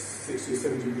about 60 or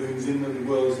 70 balloons in them, the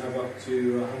Worlds have up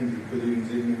to 100 balloons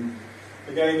in them.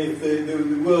 Again, if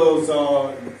the Worlds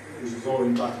are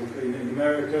in battle in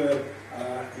America,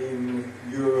 in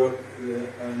Europe,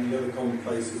 and the other common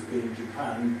places being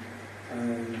Japan,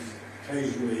 and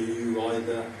occasionally you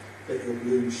either get your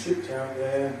balloons shipped out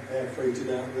there, air freighted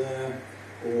out there,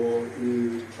 or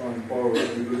you try and borrow a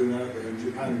balloon out there. In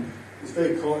Japan, it's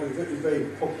very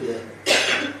popular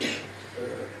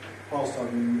pastime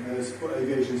in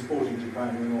aviation sport in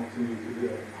Japan, and often you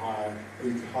could hire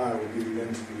a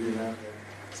balloon out there.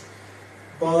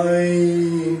 By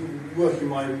working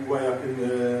my way up in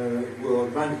the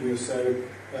world ranking or so,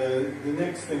 the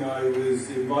next thing I was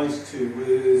invited to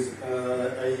was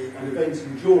an event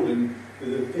in Jordan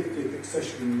with the 50th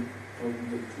accession of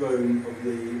the throne of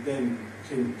the then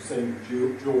King Hussein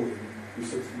of Jordan, who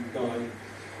subsequently died.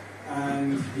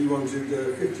 And he wanted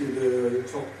 50 of the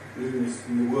top balloonists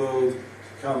in the world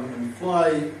to come and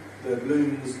fly their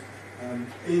balloons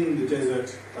in the desert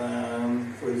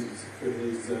for his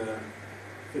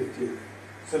 50th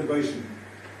celebration.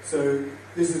 So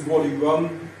this is Wadi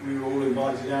Rum. We were all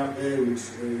invited out there.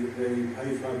 They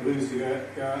paid for our balloons to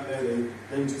go out there. They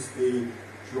lent us the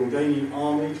Jordanian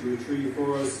army to retrieve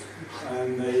for us,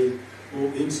 and they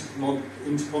bought the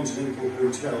Intercontinental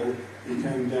Hotel. He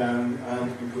came down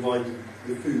and provided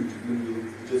the food in the middle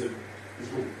of the desert. It was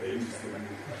all very interesting.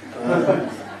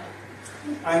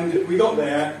 And we got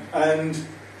there, and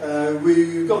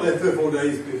we got there 3 or 4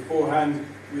 days beforehand.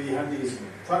 We had these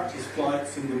practice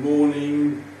flights in the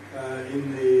morning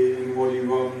in Wadi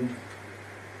Rum,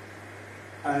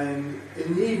 and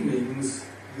in the evenings,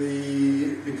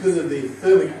 because of the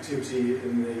thermic activity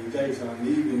in the daytime,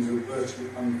 the evenings were virtually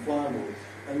unflyable.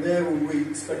 And there we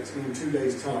expecting in 2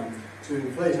 days' time to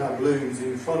inflate our balloons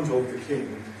in front of the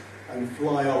king and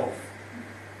fly off,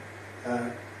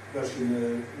 virtually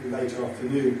in the late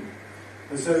afternoon.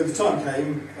 And so the time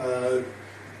came,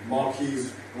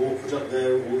 marquees were all put up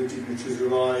there, all the dignitaries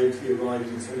arrived, he arrived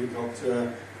in his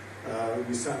helicopter,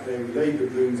 we sat there, we laid the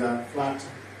balloons out flat,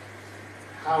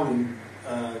 howling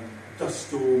dust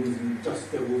storms and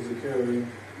dust devils occurring.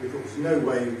 We thought there's no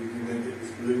way we can then get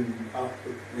this balloon up,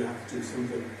 but we have to do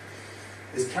something.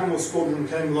 This camel squadron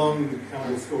came along, the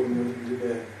camel squadron did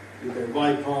their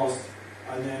ride past,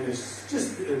 and then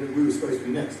we were supposed to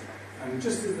be next. And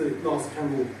just as the last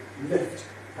camel left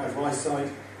out of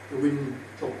eyesight, the wind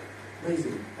dropped.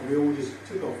 Amazing. And we all just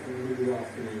took off in the middle of the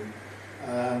afternoon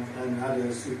and had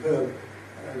a superb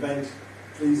event.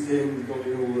 Pleased him, got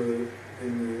in all the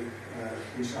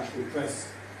international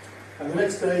press. And the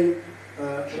next day,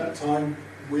 at that time,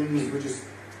 winds were just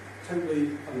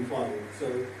totally unflyable. So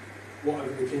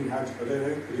whatever the king had, I don't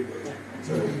know, but it worked.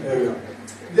 So there we are.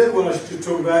 The other one I should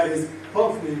talk about is,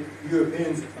 apart from the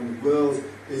Europeans and the Worlds,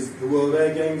 is the World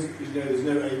Air Games. As you know, there's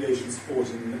no aviation sport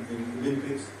in the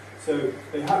Olympics. So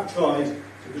they have tried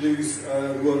to produce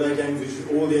the World Air Games, which is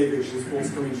all the aviation sports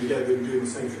coming together and doing the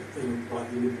same sort of thing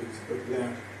like the Olympics, but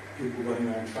without people running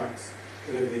around tracks,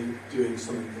 but everything doing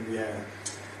something in the air.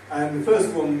 And the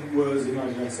first one was in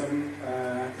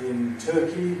 1997 in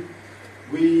Turkey.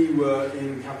 We were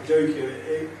in Cappadocia.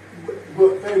 It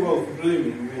worked very well for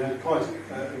ballooning. We had quite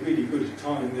a really good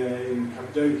time there in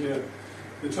Cappadocia.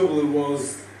 The trouble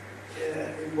was,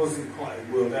 it wasn't quite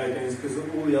a World Air Games because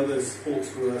all the other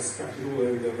sports were scattered all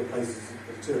over the other places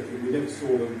of Turkey. We never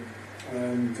saw them,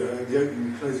 and the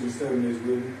opening and closing ceremonies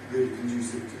were really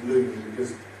conducive to ballooning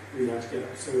because we had to get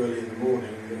up so early in the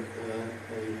morning that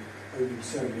the opening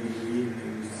ceremony in the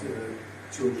evening was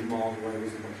 200 miles away,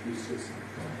 wasn't much use to us.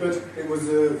 But it was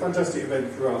a fantastic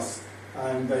event for us,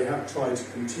 and they have tried to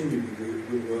continue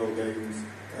with the World Games,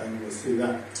 and we'll see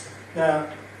that. Now,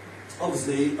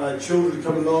 obviously, children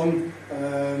come along,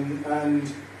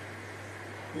 and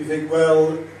you think,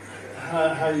 well,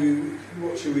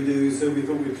 what should we do? So we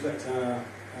thought we'd collect our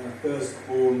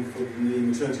firstborn from the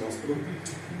maternity hospital.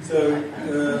 So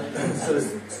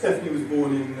Stephanie was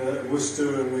born in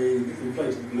Worcester, and we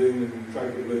inflated the balloon and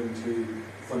dragged the balloon to the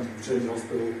front of the maternity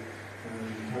hospital.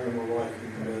 Carried my wife,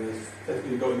 and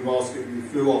Stephanie got in the basket and we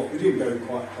flew off. We didn't go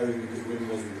quite home because the wind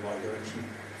wasn't in the right direction,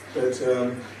 but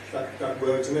that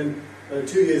worked. And then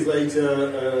 2 years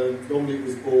later, Dominic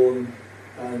was born,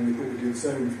 and we thought we'd do the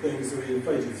same thing, so we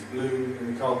inflated this balloon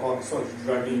in the car park, started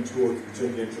dragging towards the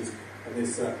maternity entrance, and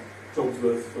this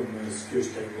Jogsworth from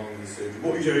security came along and said,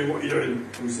 "What are you doing? What are you doing?"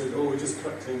 And we said, "Oh, we're just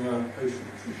collecting a patient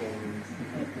from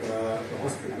the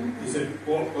hospital." He said,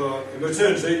 "What, the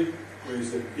maternity?" And he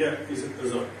said, "Yeah." He said,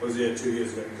 "I was here 2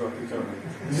 years ago."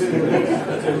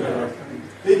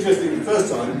 Interesting, the first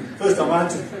time I had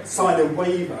to sign a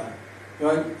waiver.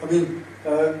 Right? I mean,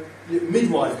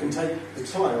 midwife can take the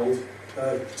child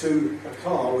to a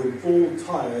car with bald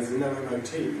tyres and no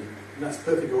MOT, and that's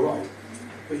perfectly all right.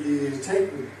 But you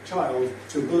take the child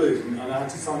to a balloon, and I had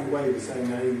to sign a waiver saying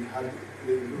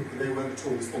they weren't at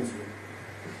all responsible.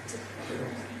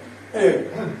 Anyway,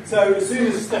 so as soon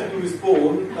as Stephanie was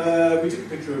born, we took a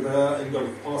picture of her and got a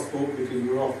passport because we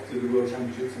were off to the World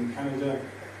Championships in Canada,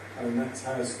 and that's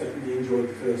how Stephanie enjoyed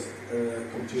the first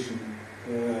competition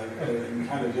in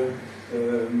Canada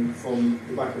from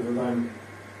the back of the van.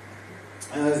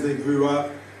 And as they grew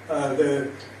up,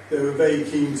 they were very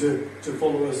keen to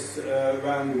follow us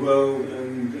around the world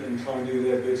and try and do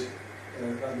their bit.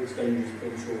 That looks dangerous,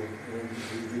 but I'm sure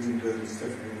we didn't learn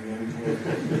Stephanie in the end.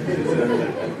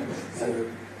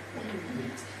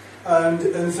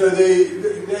 And so they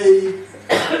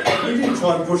we didn't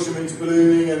try and push them into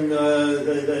ballooning, and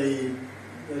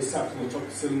they sat on the top of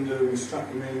the cylinder, we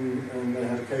strapped them in, and they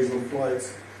had occasional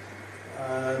flights.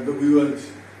 But we weren't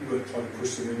trying to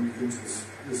push them into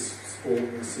this sport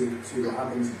and see what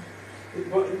happens.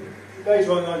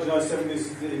 Later on in 1997, this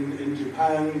is in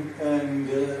Japan, and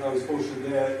I was fortunate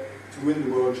there to win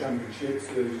the World Championships.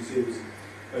 So as you see, there's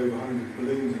over 100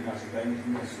 balloons in that event,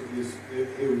 and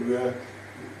here we were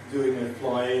doing a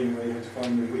fly-in where you had to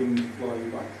find the wind to fly you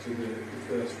back to the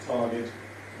first target,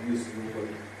 and this is all the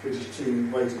British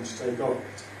team waiting to take off.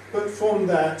 But from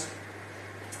that,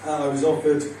 I was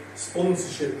offered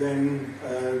sponsorship then.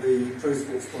 The pro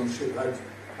sport sponsorship had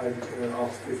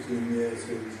after 15 years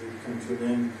it come to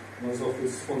an end, and I was offered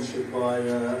sponsorship by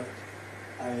a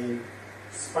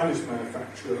Spanish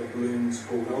manufacturer of balloons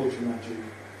called Ultra Magic,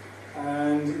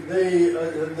 and they're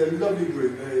a lovely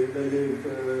group. They live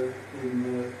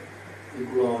in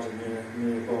Balloononing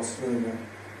near Barcelona,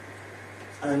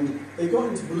 and they got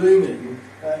into ballooning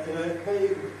in a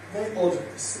very odd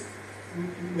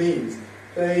means.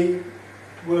 They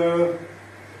were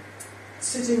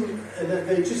sitting,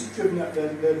 they'd just driven up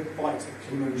their bike to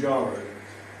Kilimanjaro,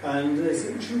 and they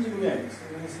said, "What should we do next?"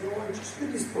 And they said, "Oh, I just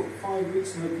read this book, 5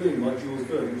 Weeks in a Balloon by Jules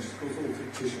Verne, which is of course all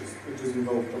fictitious, which does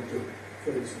involve Dr.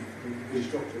 Ferguson, the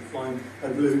British doctor, flying a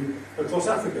balloon across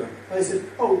Africa." They said,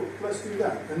 "Oh, let's do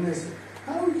that." And they said,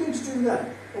 "How are we going to do that?"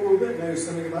 "Oh, we'll better know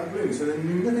something about ballooning." So they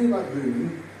knew nothing about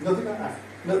ballooning, nothing about Africa.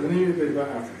 No, they knew a bit about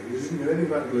Africa, they didn't know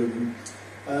anything about ballooning.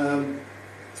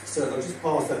 So I'll just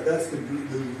pass that. That's the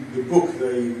book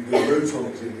they wrote on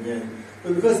it in the end.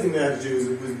 But the first thing they had to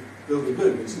do was build a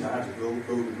balloon. They didn't know how to build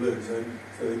a balloon, so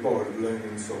they borrowed a balloon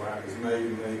and saw how it was made,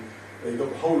 and they got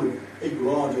the whole of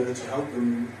Igualada to help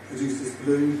them produce this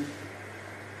balloon.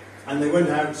 And they went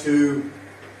out to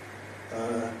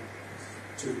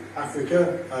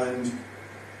Africa, and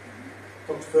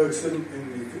Dr. Ferguson,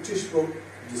 in the fictitious book,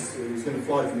 he was going to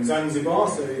fly from Zanzibar,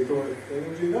 so he thought, if they're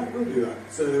going to do that, we'll do that.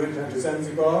 So they went down to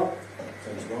Zanzibar,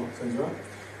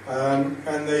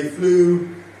 and they flew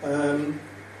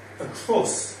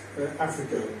across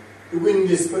Africa. The wind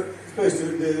is supposed to,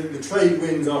 the trade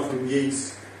winds are from the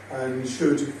east and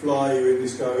should fly you in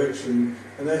this direction,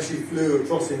 and they actually flew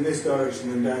across in this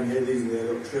direction and down here. These are their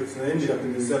little trips, and they ended up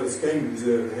in the Zealous Game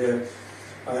Reserve here.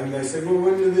 And they said, well,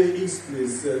 when the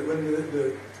easterlies, when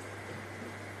the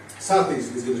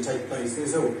southeast was going to take place, and they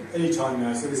said, oh, any time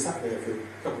now. So they sat there for a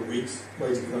couple of weeks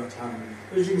waiting for that to happen.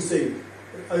 But as you can see,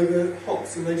 over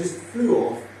hops, and they just flew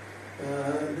off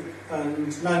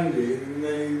and landed, and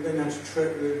they then had to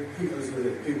trip the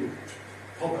people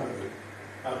pop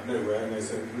out of nowhere, and they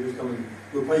said,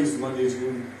 we'll pay you some money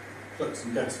to collect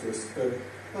some gas for us.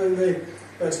 And they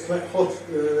had to collect hot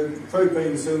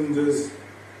propane cylinders,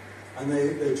 and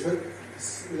they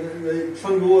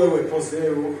trundled all the way across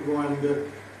there, Rwanda,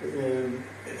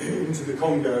 into the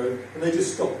Congo, and they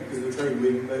just stopped because of the trade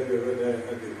wind. They were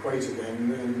at the equator then,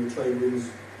 and the trade winds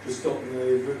just stopped and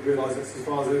they realised that's as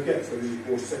far as they would get, so they just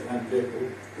bought a second-hand vehicle,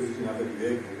 because they didn't have any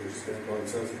vehicle, they were just going by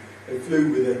themselves. They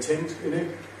flew with their tent in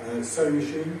it, a sewing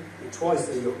machine, twice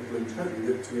they got the balloon totally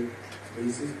ripped to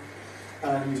pieces,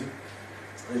 and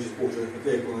they just bought a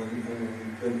vehicle and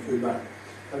then flew back.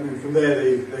 And then from there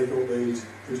they thought they'd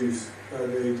produce, go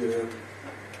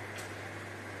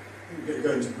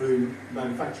into balloon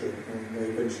manufacturing, and they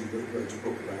eventually wrote a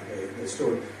book about their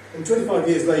story. And 25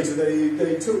 years later,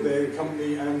 they took their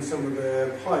company and some of their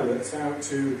pilots out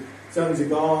to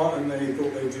Zanzibar, and they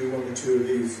thought they'd do one or two of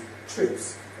these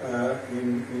trips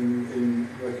in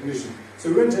recognition. So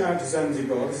we went out to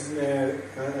Zanzibar. This is there,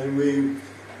 and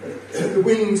the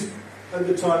wind at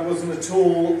the time wasn't at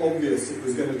all obvious it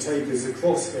was going to take us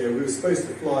across here. We were supposed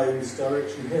to fly in this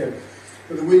direction here,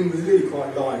 but the wind was really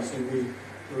quite light, and we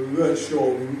weren't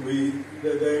sure.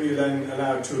 They only then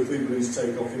allowed 2 or 3 balloons to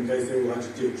take off in case they all had to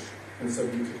ditch, and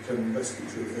somebody could come and rescue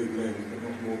 2 or 3 balloons, but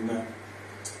not more than that.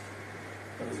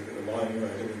 That was a bit of a lie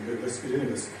anyway, I don't think we rescued any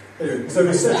of us. Anyway, so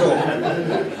we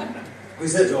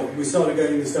set off. We started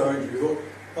going in this direction. We thought,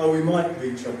 oh, we might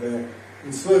reach up there.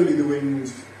 And slowly the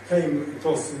wind came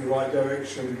across in the right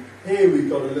direction. Here we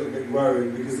got a little bit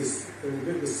worried because there was a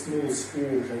bit of a small squall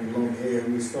came along here,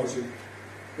 and we started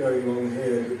going along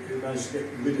here. We managed to get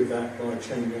rid of that by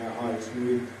changing our height,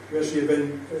 and we actually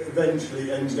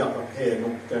eventually ended up here,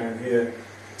 not down here.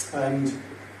 And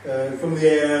from the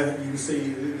air, you can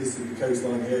see this is the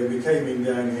coastline here. We came in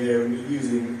down here, and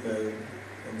using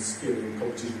skill in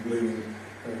competition ballooning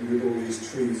with all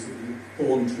these trees,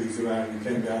 thorn trees around, we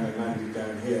came down and landed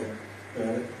down here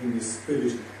in this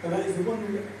village. And that is the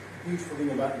one beautiful thing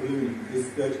about ballooning, is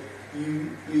that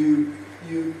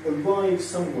you arrive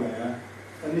somewhere.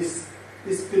 And this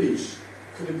village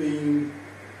could have been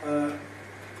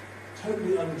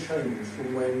totally unchanged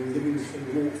from when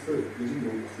Livingstone walked through it. We didn't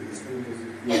walk through this thing because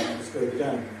it was further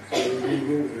down, so we didn't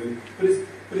walk through it.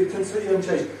 But it's completely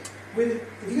unchanged.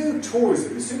 If you go to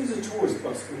tourism, as soon as a tourist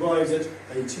bus arrives at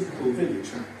a typical village,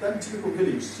 that typical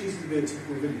village ceases to be a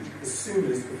typical village as soon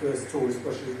as the first tourist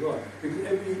bus arrives, because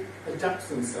everybody adapts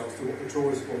themselves to what the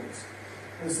tourist wants.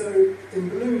 And so in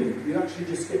ballooning, you actually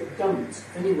just get dumped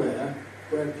anywhere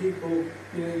where people,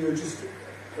 you're just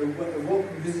a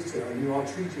welcome visitor, and you are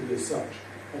treated as such,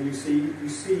 and you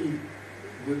see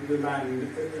the land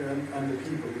and the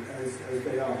people as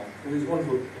they are. And it's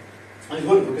wonderful. And it's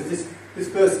wonderful because this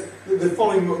person, the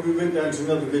following, we went down to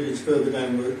another village further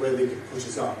down where they could push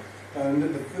us up. And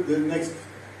the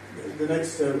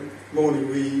next morning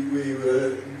we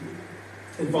were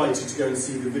invited to go and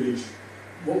see the village,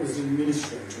 what was an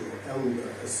administrator or elder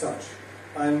as such.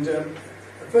 And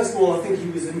first of all, I think he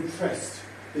was impressed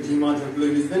that he might have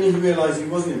balloonists. Then he realised he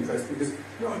wasn't impressed, because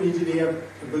not only did he have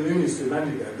a balloonist who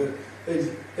landed there, but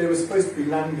they were supposed to be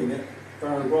landing at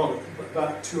Bareford,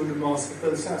 about 200 miles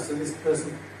further south. So this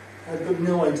person had got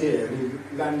no idea, and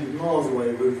he landed miles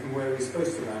away from where he was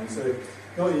supposed to land. So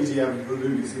not only did he have a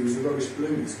balloonist, he was a rubbish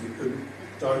balloonist who couldn't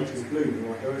direct his balloon in the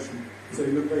right direction. So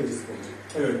he looked very disappointed.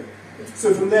 Anyway,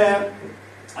 so from there,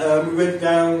 we went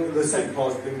down. The second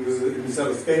part of the thing was in the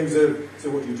Zellis Game Reserve. So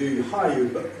what you do, you hire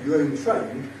your own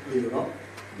train, believe it or not.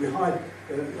 We hired,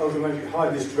 Ultra Magic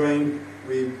hired this train.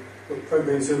 We put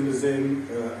propane cylinders in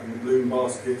and the balloon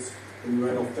baskets, and we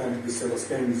went off down to the Zellis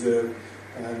Game Reserve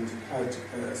and had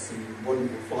some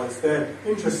wonderful flights there.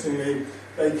 Interestingly,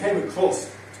 they came across,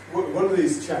 one of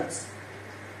these chaps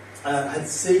had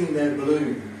seen their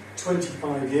balloon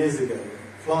 25 years ago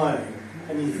flying,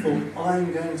 and he thought,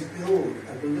 I'm going to build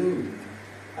a balloon.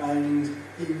 And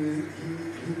he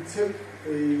took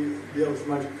the Ultra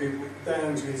Magic people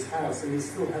down to his house, and he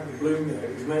still had the balloon there.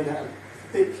 It was made out of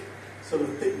thick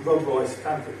rubberized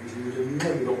fabric, which he would have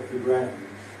never got off the ground.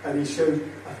 And he showed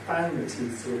a fan that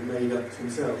he'd sort of made up to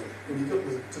himself. And he got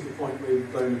to the point where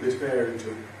he'd blown a bit of air into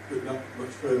it, but not much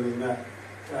further than that.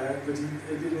 But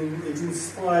it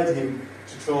inspired him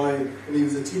to try, and he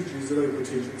was a teacher, he was a local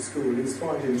teacher at the school, it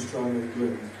inspired him to try and make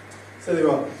balloons. So there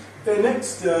you are. Their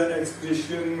next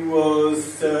expedition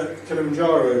was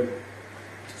Kilimanjaro.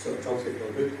 So I'll take that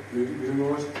a bit. You doing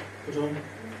all right? Put on?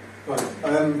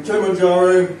 Right.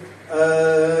 Kilimanjaro.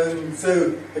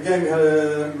 So again,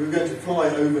 we were going to fly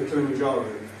over Kilimanjaro.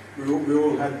 We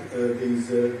all had these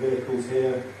vehicles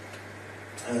here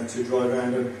to drive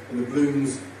around, and the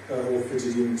balloons all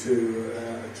fitted into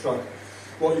a truck.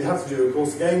 What you have to do, of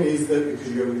course, again, is that because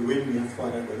you go with the wind, you have to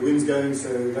find out where the wind's going,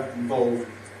 so that involved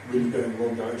wind going in the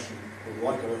wrong direction, or the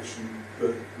right direction,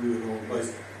 but we were in the wrong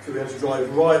place. So we had to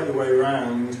drive right the way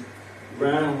round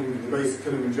the base of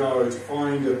Kilimanjaro to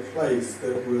find a place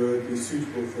that would be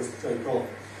suitable for us to take off.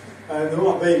 There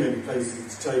aren't very many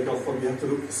places to take off from. You have to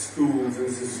look for schools, and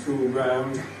there's a school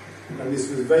ground. And this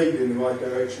was vaguely in the right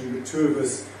direction, but two of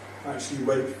us actually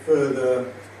went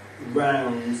further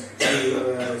round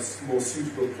to a more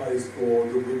suitable place for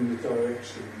the wind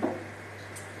direction.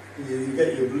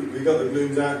 We got the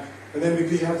balloons out, and then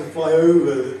because you have to fly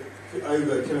over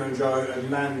Kilimanjaro and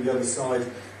land the other side,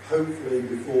 hopefully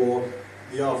before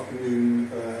the afternoon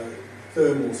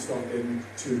thermals start getting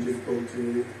too difficult.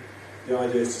 The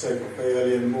idea is to take off very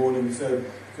early in the morning, so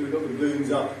we got the balloons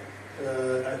up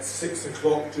at 6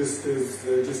 o'clock, just as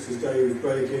day was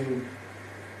breaking,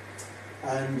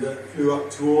 and flew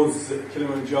up towards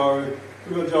Kilimanjaro.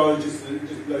 Kilimanjaro is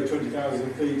just below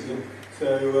 20,000 feet, and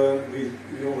so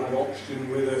we all had oxygen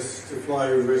with us to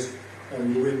fly over it,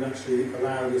 and the wind actually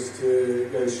allowed us to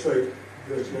go straight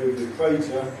over the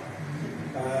crater.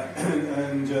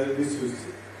 And this was,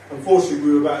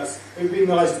 unfortunately, it would be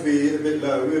nice to be a bit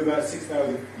lower. We were about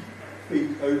 6,000 feet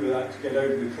over that to get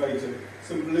over the crater.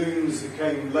 Some balloons that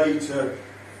came later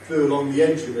flew along the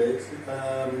edge of it,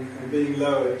 and being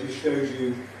lower, it just shows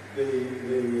you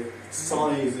the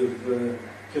size of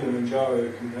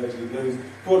Kilimanjaro compared to the balloons.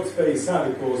 What's very sad,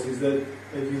 of course, is that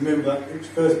if you remember that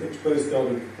first picture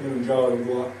postcard of Kilimanjaro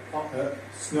with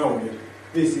snow on it,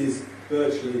 this is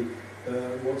virtually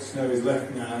what snow is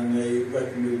left now, and they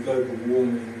reckon with global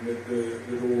warming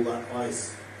that all that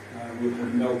ice will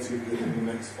have melted within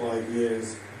the next 5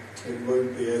 years. It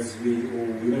won't be as we all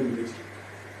remembered it.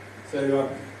 So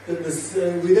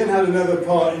we then had another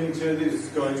part into this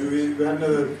going. We had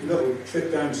another little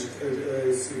trip down to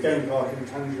a game park in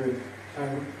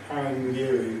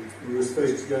Tarangire. We were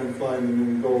supposed to go and fly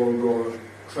in the Ngorongoro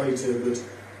crater, but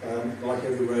like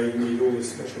everywhere, you need all the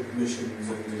special permissions,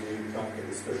 and you can't get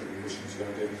the special permissions you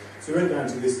don't do. So we went down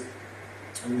to this,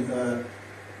 and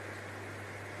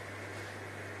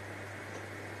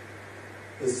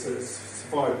this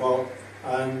safari park,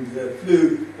 and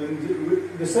flew.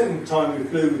 And the second time we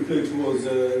flew towards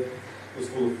what's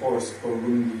called the forest of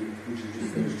Burundi, which is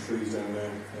just those trees down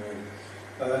there.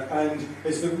 And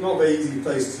it's not a very easy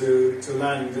place to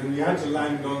land, and you had to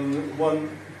land on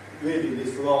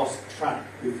this last track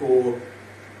before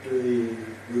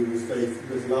there was very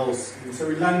little else. And so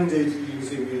we landed, you can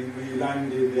see we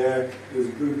landed there. There was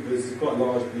a group of us, it's quite a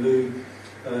large balloon,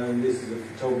 and this is a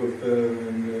photographer,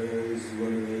 and this is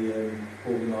one of the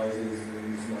organisers,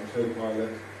 and this is my co-pilot,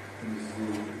 and this is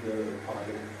the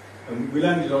pilot. And we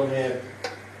landed on here,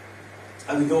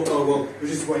 and we thought, oh well, we'll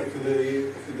just wait for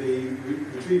the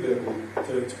retriever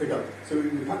to pick up. So we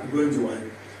packed the balloons away,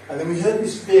 and then we heard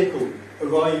this vehicle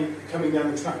arrive coming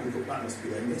down the track. We thought that must be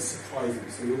them. Let's surprise them.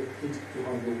 So we hid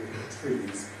behind all the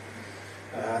trees,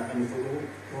 and we thought,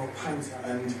 well, pants out.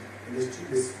 And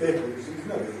this vehicle, there's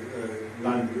no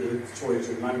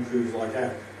Toyota Land Cruiser like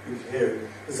that. We could hear it.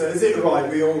 And so as it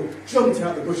arrived, we all jumped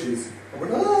out the bushes and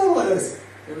went, oh, like this.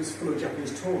 It was full of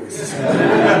Japanese tourists.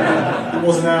 It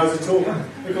wasn't ours at all,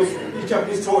 because these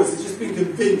Japanese tourists had just been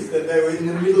convinced that they were in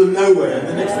the middle of nowhere, and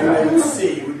the next thing they would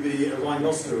see would be a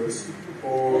rhinoceros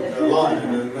or a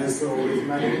lion, and they saw all these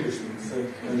mad Englishmen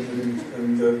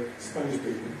and Spanish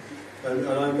people. And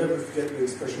I'll never forget the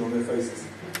expression on their faces.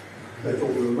 They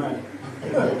thought we were mad.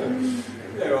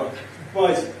 There you are.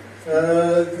 Right.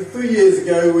 3 years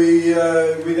ago, we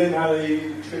then had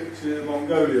a trip to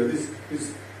Mongolia. This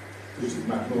is a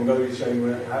map of Mongolia showing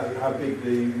how big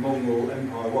the Mongol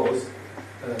Empire was.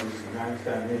 Which is a map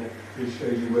down here. Which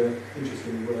shows you where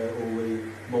all the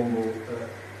Mongol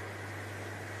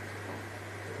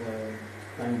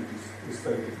languages was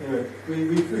spoken. Anyway,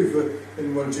 we flew for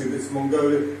in 1 or 2 bits of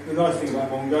Mongolia. The nice thing about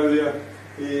Mongolia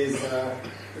is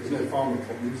there's no farmer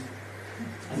problems.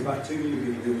 There's about 2 million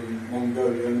people live in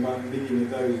Mongolia, and about 1 million of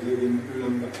those live in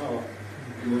Ulaanbaatar.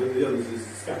 The others is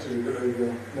scattered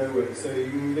over nowhere, so you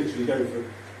can literally go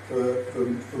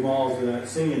for miles without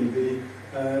seeing anybody.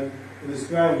 This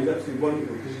ground is absolutely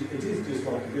wonderful, because it is just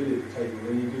like a billiard table,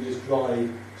 and you can just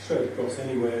drive straight across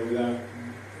anywhere without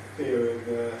fear of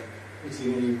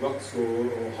hitting any ruts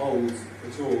or holes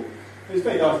at all. It's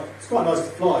very nice. It's quite nice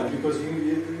to fly, because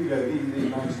these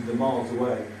mountains are miles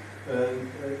away,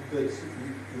 but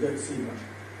you don't see much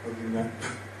other than that,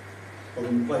 other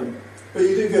than the plane. But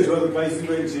you do go to other places. We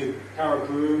went to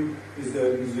Karakorum, is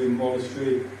the Zoom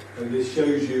monastery, and this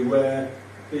shows you where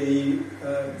the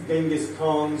Genghis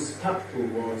Khan's capital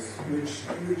was,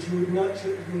 which you would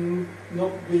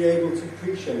not be able to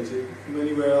appreciate it from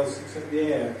anywhere else except the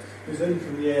air. It was only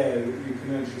from the air that you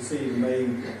can actually see the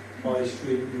main high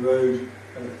street, the road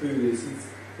through this.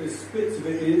 The bits of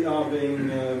it are being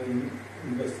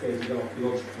investigated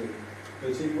archaeologically, but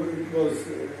it was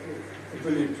a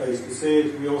brilliant place to see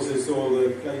it. We also saw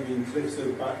the flaming cliffs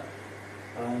of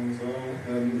plans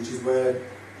are, which is where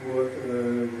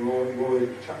Roy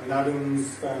Chapman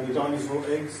Adams found the dinosaur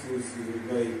eggs. This is a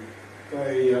very,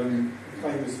 very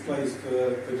famous place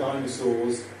for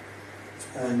dinosaurs,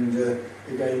 and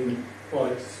again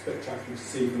quite spectacular to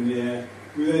see from the air.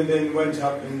 We then went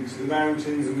up into the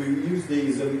mountains, and we used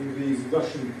these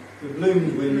Russian, the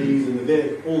balloons were in these,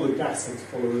 and all the gas had to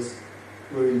follow us.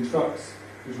 Were in trucks,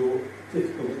 which were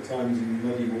difficult at times in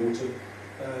muddy water.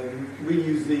 We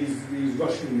used these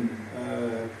Russian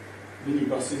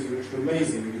minibuses, which were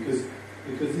amazing because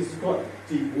this is quite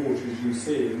deep water, as you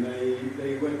see, and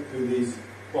they went through these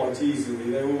quite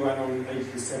easily. They all ran on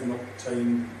 87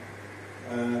 octane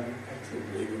petrol,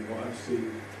 believe it or not, actually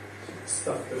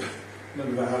stuff that none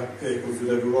of our vehicles had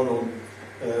ever run on.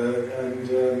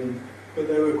 But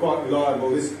they were quite reliable.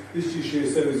 This just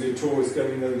shows the tourists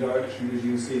going in the other direction, as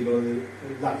you can see by the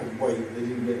lack of weight. They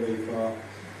didn't get very far,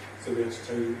 so we had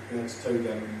to tow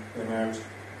them out.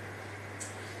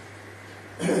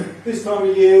 This time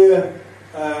of year,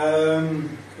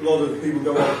 a lot of people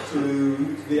go up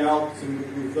to the Alps, and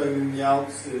we've flown in the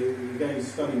Alps. Again,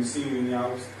 stunning scenery in the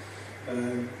Alps.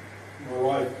 My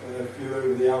wife flew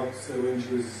over the Alps when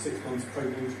she was 6 months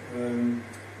pregnant. I'm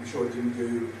sure it didn't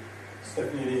do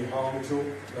Stephanie any harm at all.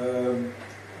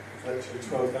 At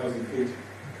 12,000 feet.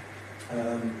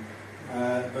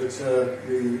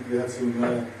 We had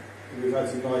some. We've had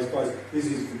some nice flights. This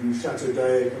is from Chateau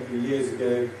Day a couple of years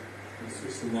ago.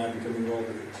 Switzerland now becoming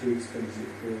rather too expensive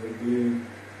for a balloon.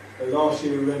 Last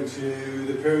year we went to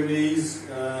the Pyrenees,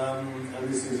 and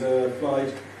this is a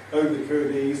flight over the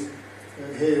Pyrenees.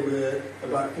 Here we're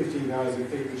about 15,000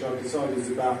 feet, which I've decided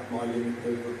is about my limit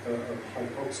of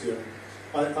hypoxia.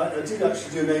 I did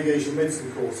actually do an aviation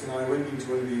medicine course, and I went into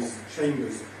one of these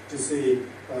chambers to see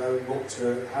how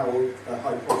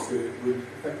hypoxia would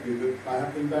affect me. But I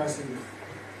have an embarrassing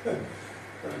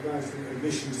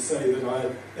admission to say that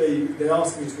they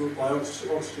asked me to put my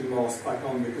oxygen mask back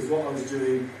on, because what I was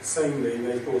doing sanely,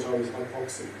 they thought I was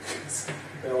hypoxic.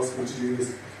 They asked me to do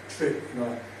this trick,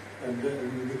 and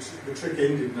the trick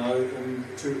ended now. And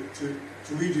to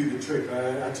redo the trick, I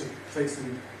had to take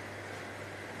some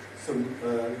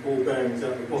ball bearings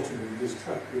out the bottom of this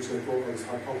track, which they thought I was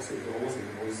hypoxic, but I wasn't.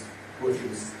 I was working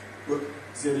this.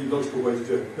 It's the only logical way to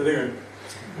do it. But anyway,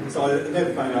 so I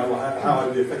never found out how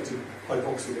I'd be affected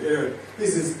hypoxia. But anyway,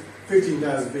 this is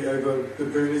 15,000 feet over the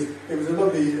Pyrenees. It was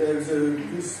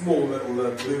a small little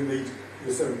balloon beat. There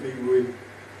were 7 people. We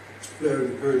flew over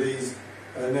the Pyrenees,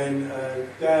 and then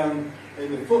down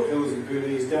in the foothills of the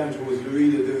Pyrenees, down towards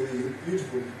Lerida, there were these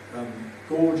beautiful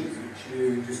gorges which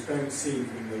you just don't see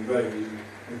from the road,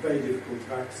 and very difficult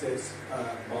to access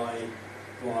by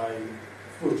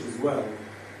foot as well,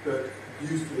 but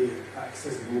beautifully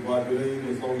accessible by balloon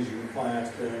as long as you can fly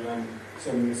out there and land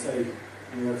somewhere safe.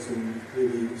 And we had some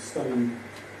really stunning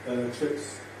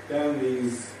trips down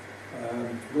these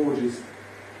gorges.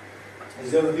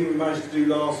 There's the other thing we managed to do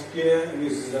last year, and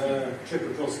this is a trip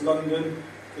across London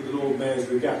for the Lord Mayor's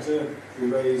Regatta. We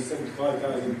raised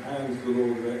 £75,000 for the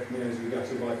Lord Mayor's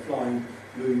Regatta by flying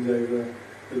balloons over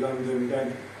to London.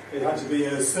 Again, it had to be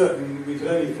we could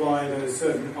only fly in a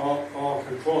certain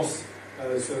arc across,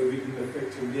 so we didn't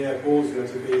affect the airports. We had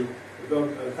to be above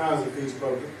 1,000 feet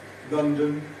above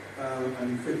London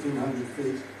and 1,500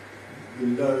 feet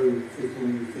below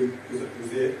 1,500 feet, because that was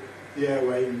the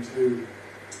airway into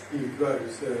Heathrow.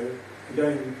 So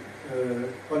again, a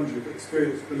bunch of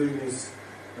experienced balloonists.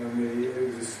 It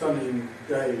was a stunning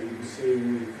day. You can see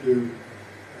we flew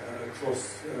across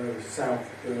south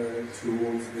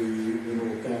towards the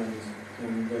North Downs,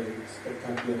 and very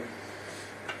spectacular.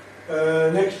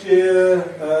 Next year,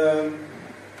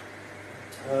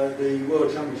 the World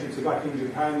Championships are back in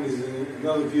Japan. This is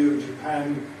another view of Japan.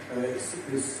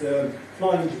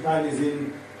 Flying in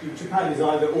Japan is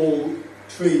either all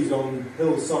trees on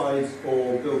hillsides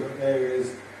or built-up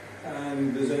areas,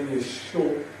 and there's only a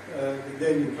short. The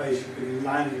only place you can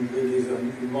land really is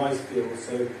in rice fields,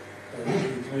 so you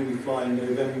can only fly in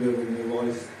November when the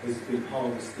rice has been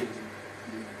harvested.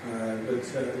 But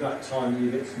at that time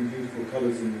you get some beautiful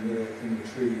colours in the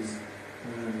trees,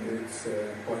 and it's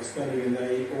quite stunning, and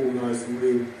they organise some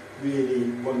really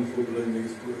wonderful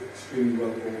balloons, extremely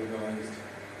well organised.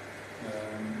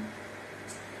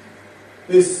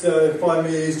 This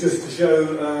finally is just to show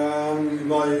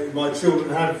my children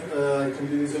have come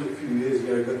to this a few years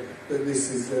ago, but this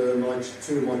is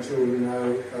two of my children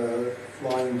now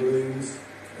flying balloons,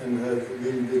 and have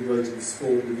really big rate of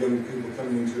sport with young people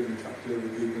coming into it and attracting other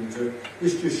people into it.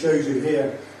 This just shows you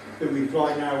here that we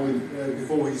fly now with,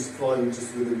 before we used to fly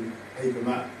just with a paper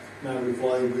map. Now we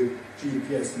fly with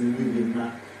GPS and a moving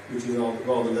map, which is our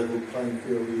rather level playing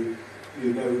field.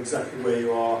 you know exactly where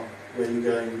you are, where you're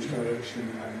going, which direction,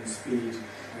 and speed,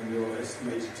 and your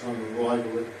estimated time of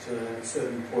arrival at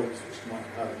certain points, which might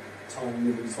have time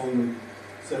limits on them.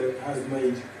 So it has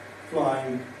made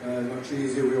flying much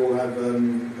easier. We all have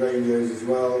radios as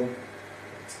well,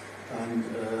 and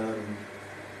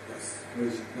that's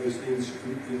mostly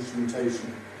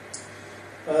instrumentation.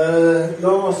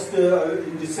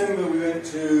 In December we went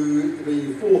to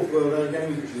the 4th World Air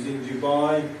Games, which was in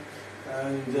Dubai,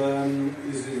 and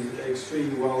this is an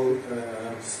extremely well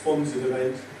sponsored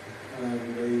event,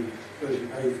 and they virtually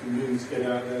paid for the rooms to get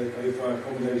out there, paid for our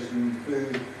accommodation and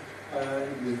food.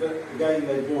 Again,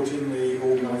 they brought in the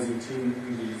organising team,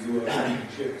 usually the World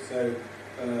Championship, so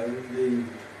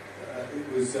it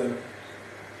was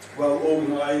well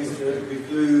organised. We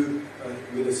flew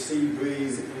with a sea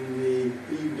breeze in the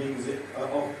evenings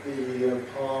off the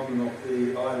Palm and off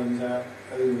the islands out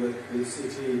over the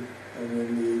city, and then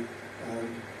the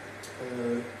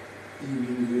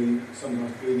evenings we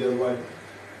sometimes flew the other way.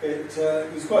 It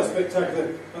was quite spectacular.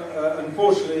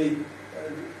 Unfortunately,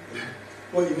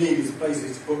 what you need is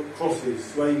places to put crosses,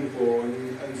 swaying for,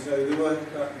 and so there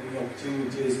weren't that many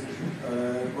opportunities.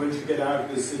 Once you get out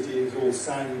of the city, it's all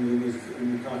sand, and you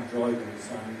can't drive on the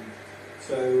sand.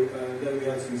 So though we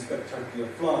had some spectacular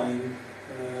flying,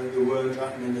 there weren't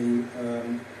that many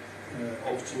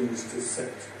opportunities to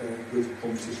set good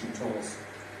competition tasks.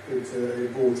 But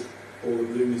it brought all the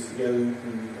balloonists together,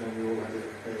 and we all had a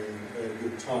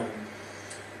good time.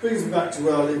 Brings me back to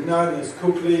where I live now, and that's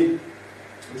Cookley.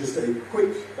 Just a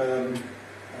quick 2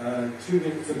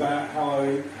 minutes about how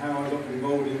I got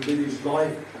involved in village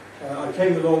life. I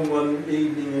came along one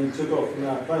evening and took off from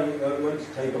our playing, went to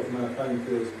take off from our playing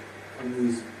fields, and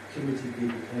these committee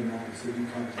people came out and said, "You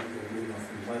can't take your balloon off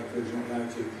from the playing fields, you're not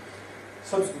allowed to."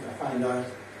 Subsequently, I found out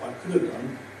I could have done.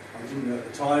 I didn't know at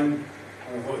the time.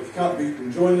 And I thought, if you can't beat them,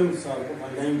 join them. So I put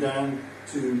my name down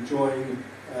to join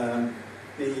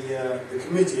the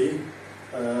committee.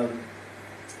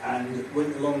 And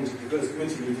went along to the first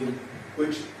committee meeting,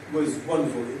 which was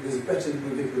wonderful. It was better than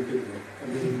the Vicar of Bidwell. I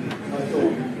mean, I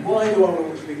thought, why do I want to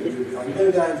watch Vicar of Bidwell? I can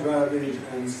go down to our village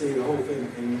and see the whole thing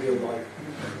in real life.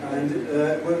 And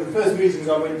one of the first meetings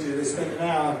I went to, they spent an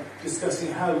hour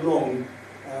discussing how long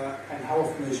and how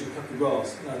often they should cut the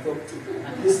grass. And I thought,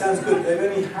 this sounds good. They've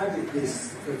only had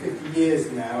this for 50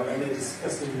 years now, and they're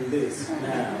discussing this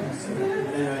now. So,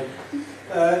 anyway.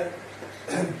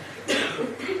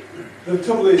 The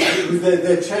trouble is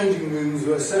their changing rooms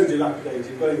were so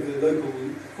dilapidated. Both the local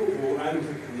football and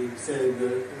cricket league said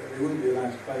that they wouldn't be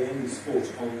allowed to play any sport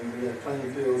on their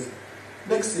playing fields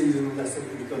next season unless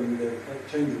something was done with their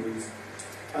changing rooms.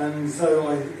 And so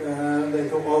they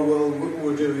thought, oh well, what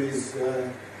we'll do is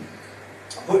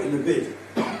put in a bid.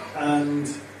 And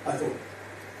I thought,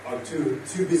 I'm too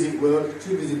busy at work,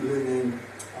 too busy ballooning.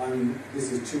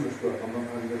 This is too much work. I'm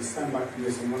going to stand back from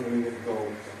this. I'm not going to get the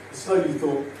goal. I slowly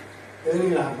thought, they're only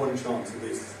going to have one chance at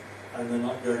this, and they're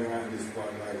not going around this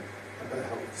right way. I better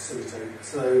help facilitate.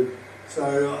 So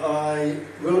I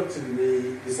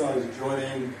reluctantly decided to join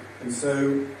in, and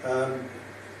so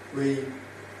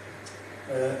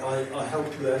I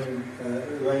helped them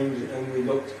arrange, and we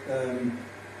got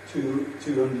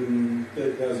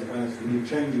 £230,000 for new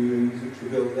changing rooms, which were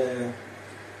built there.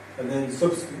 And then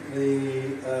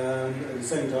subsequently, at the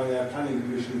same time, our planning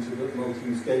commission took up the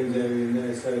multi-use games area in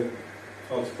there. So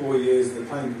after 4 years, the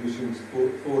planning commission was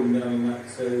falling down on that.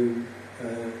 So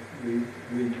we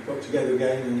got together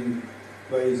again and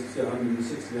raised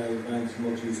 £160,000 for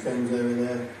multi-use games area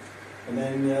there. And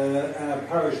then our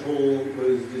parish hall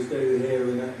was just over here,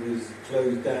 and that was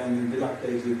closed down and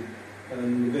dilapidated.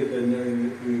 And the vicar, knowing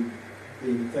that we'd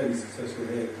been fairly successful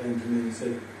here, came to me and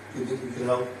said, "Do you think we could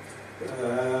help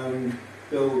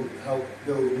build a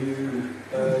new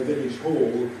village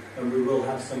hall, and we will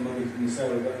have some money from the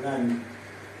sale of that land."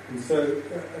 And so,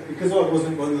 because I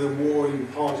wasn't one of the warring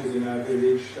parties in our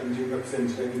village and didn't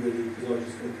represent anybody because I was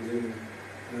just representing,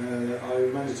 I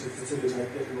managed to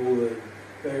facilitate getting all the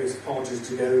various parties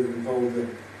together and involve the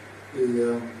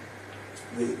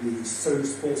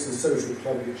sports and social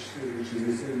club, which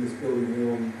is in this building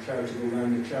here on charitable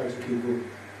land, the charity people,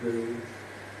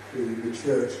 the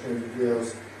church and everybody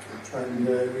else. And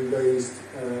we raised,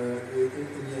 in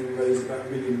the end, raised about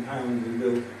 £1 million and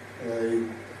built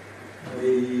a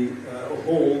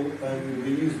hall, and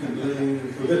we used the balloon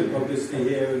for a bit of publicity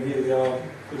here, and here we are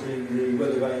putting the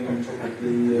weather vane on top of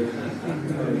the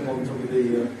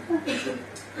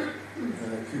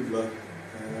cupola,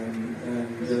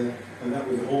 and that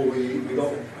was the hall we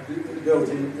got built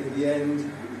in the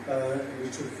end,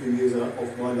 which took a few years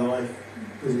off my life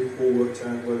because it all worked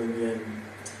out well in the end.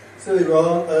 So there you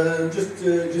are. Just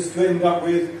to end up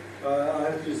with,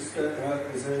 I have to just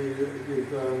say give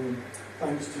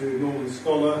thanks to Norman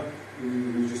Scholar,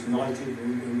 who was just knighted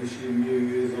in this year's New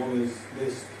Year's Honours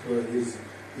list for he's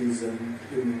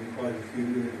given quite a few £1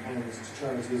 million to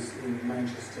charities in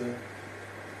Manchester,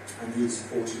 and he's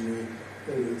supported me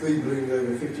over 3 balloons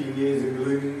over 15 years in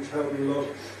ballooning, which helped me a lot,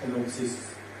 and obviously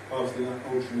after that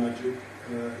Ultra Magic,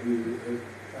 who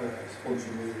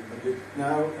sponsored me a bit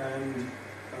now, and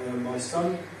my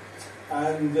son.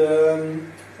 And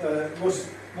what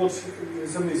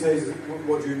somebody says,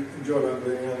 what do you enjoy about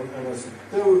ballooning? And I said,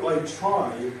 though I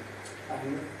try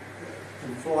and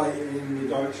fly in the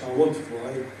direction I want to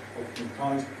fly, often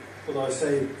can't, but I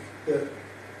say that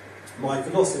my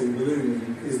philosophy in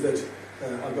ballooning is that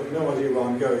I've got no idea where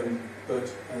I'm going,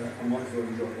 but I might as well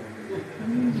enjoy it.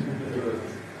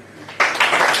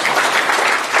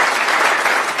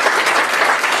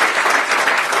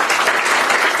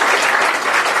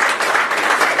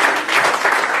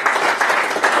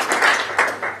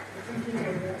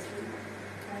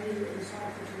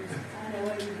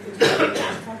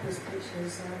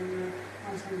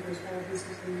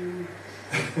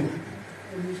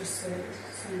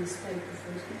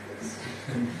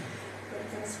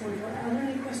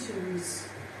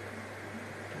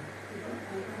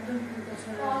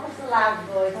 What's the loud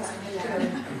voice?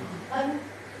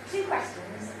 2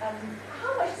 questions.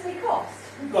 How much do they cost?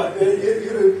 Right,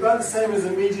 you're about the same as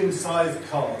a medium-sized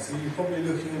car, so you're probably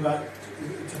looking about,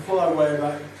 to fly away,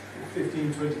 about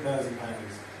 £15,000 to £20,000.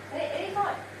 And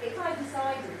if I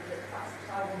decided that that's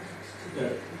what I wanted to do,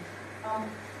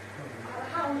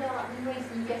 how would I,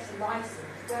 when you get a licence,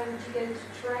 where would you go to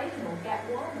train or get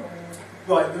one? Or?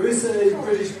 Right, there is a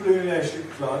British Balloon Airship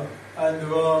Club, and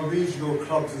there are regional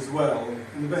clubs as well.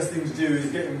 And the best thing to do is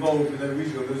get involved with a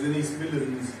regional. There's an East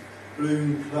Midlands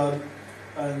Balloon Club,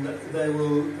 and they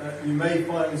will. You may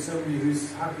find somebody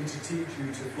who's happy to teach you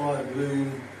to fly a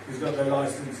balloon, who's got their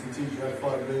licence and teach you how to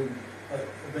fly a balloon at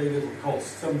a very little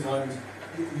cost. Sometimes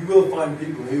you will find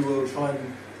people who will try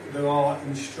and. There are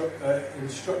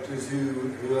instructors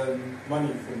who earn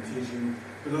money from teaching,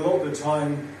 but a lot of the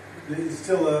time it's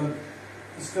still an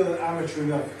amateur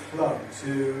enough club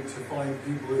to find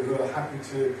people who are happy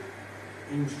to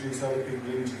introduce other people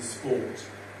into the sport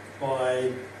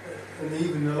and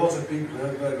even a lot of people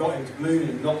have got into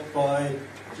ballooning not by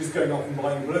just going off and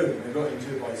buying a balloon. They got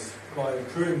into it by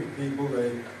recruiting people.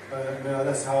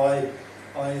 That's how I've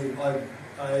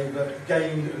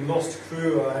gained and lost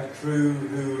crew. I had crew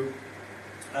who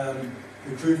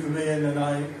crewed for me, and then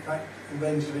I in fact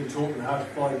eventually taught them how to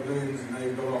fly balloons, and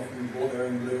they've gone off and bought their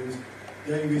own balloons.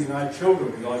 The only reason I had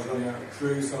children was I was running out of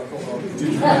crew, so I thought I would do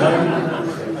it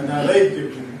alone. And now they've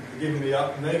given me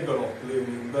up, and they've gone off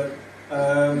ballooning. But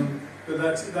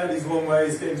that is one way,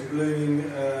 is getting to ballooning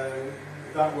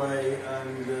that way,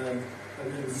 and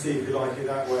see if you like it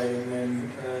that way, and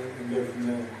then go from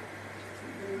there.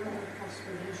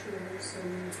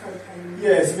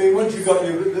 Yes, I mean, once you've got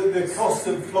the cost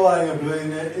of flying a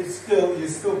balloon, you're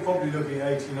still probably looking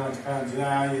at £80–90 an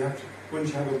hour. You have to, once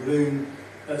you have a balloon,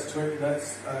 that's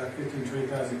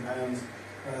 £15–20,000.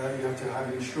 You have to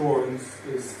have insurance.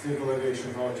 The Civil Aviation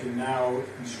Authority now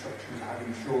instructs you to have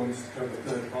insurance to cover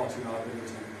third-party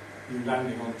liability. You're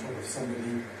landing on top of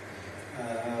somebody,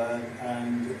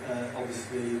 and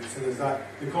obviously, so there's that.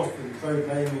 The cost of the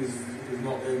propane is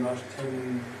not very much,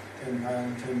 £10–15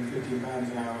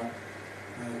 an hour.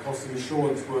 The cost of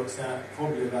insurance works out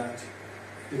probably about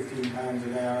 £15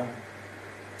 an hour.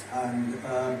 And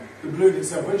the balloon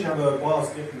itself, once you have a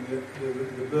basket and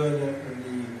the burner and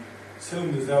the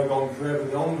cylinders, they're gone forever.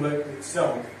 The envelope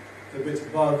itself, the bit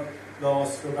above,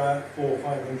 lasts for about 400 or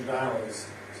 500 hours.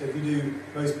 So if you do,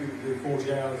 most people do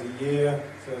 40 hours a year,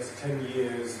 so that's 10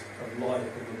 years of life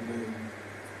of the balloon.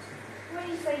 When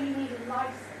you say you need a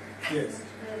licence, yes.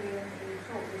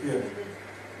 Yeah.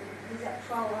 Is that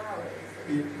 12 hours?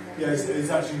 Yes, it's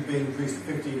actually been increased to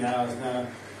 15 hours now.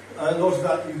 A lot of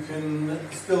that you can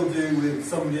still do with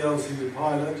somebody else who's a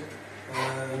pilot,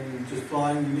 just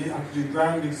flying. You have to do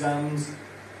ground exams.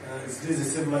 It is a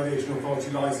Civil Aviation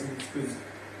Authority licence, because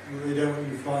they don't want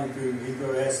you flying through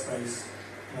Heathrow airspace.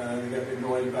 They get a bit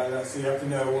annoyed about that, so you have to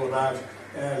know all about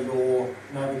air law,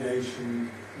 navigation,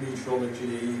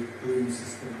 meteorology, balloon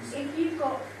systems. If you've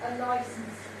got a licence to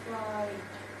fly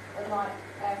a light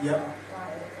aircraft,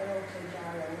 like an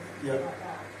auto-gyro or something like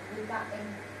that, would that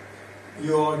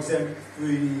you're exempt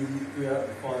 3 out of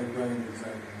the 5 ground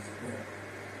exams,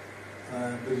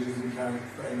 but it doesn't count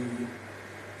for any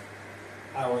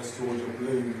hours towards your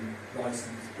balloon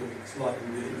licence, but it's likely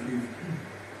that if you've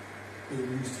been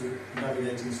used to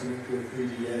navigating something through a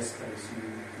 3D airspace, you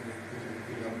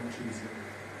pick up much easier.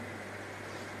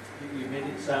 You made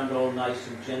it sound all nice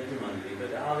and gentlemanly,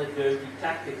 but are there dirty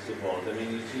tactics involved? I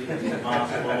mean, you see these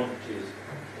mass launches.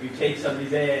 You take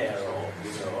somebody's air, or no,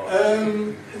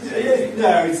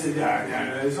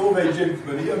 it's all very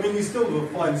gentlemanly. I mean, you still will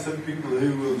find some people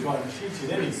who will try and cheat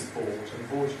in any sport,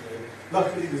 unfortunately.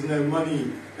 Luckily, there's no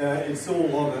money. It's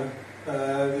all honour.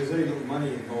 There's very little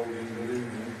money involved in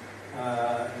ballooning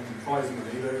and prize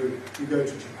money. Though you go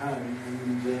to Japan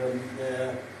and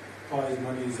their prize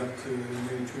money is up to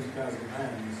nearly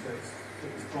 £20,000, so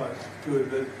it's quite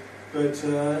good. But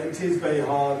it is very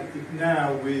hard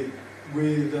now with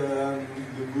the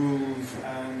rules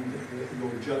and the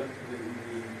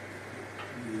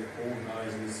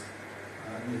organisers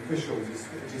and the officials.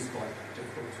 It is quite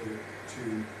difficult to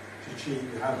cheat.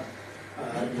 You have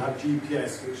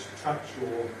GPS which tracks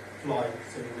your flight,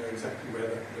 so you know exactly where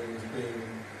that balloon is being,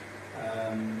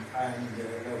 and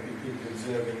there'll be people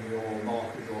observing your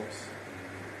marker drops.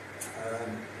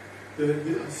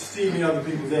 The stealing other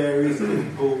people's air is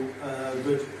difficult,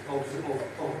 but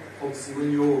obviously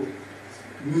when you're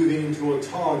moving into a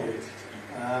target,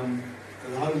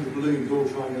 100 balloons all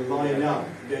trying to line up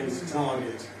against a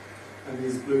target, and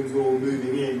these balloons all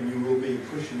moving in, you will be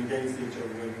pushing against each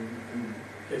other and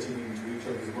getting into each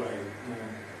other's way.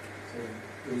 So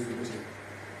there is a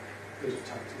bit of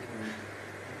tactic.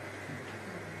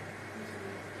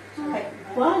 Right.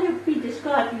 While you've been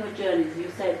describing your journeys, you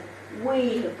said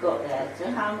we have got there.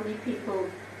 So how many people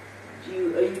are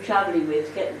you travelling with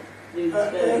to get balloons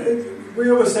going? We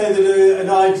always say that an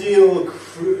ideal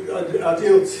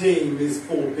team is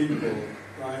 4 people,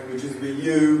 right? Which is with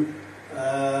you.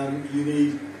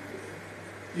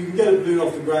 You can get a balloon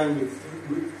off the ground with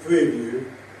 3 of you.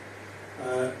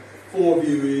 4 of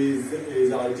you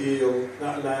is ideal.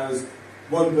 That allows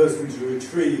one person to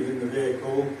retrieve in the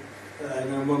vehicle, and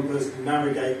then one person to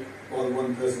navigate while the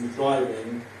one person is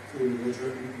driving. So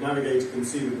the navigator can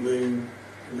see the balloon,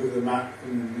 and look at the map,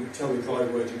 and tell the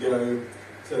driver where to go.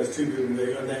 So there's 2 people in the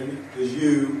vehicle, and then there's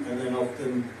you, and then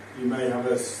often you may have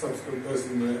a subsequent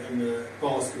person in the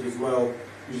basket as well,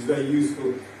 which is very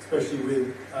useful, especially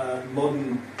with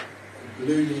modern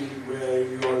ballooning, where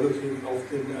you are looking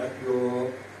often at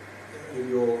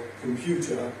your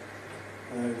computer.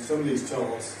 Some of these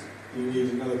tasks, you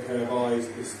need another pair of eyes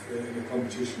in a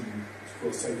competition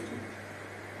for safety.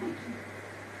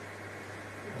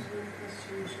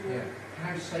 Yeah.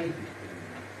 How safe is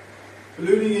ballooning?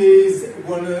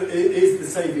 Ballooning is the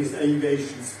safest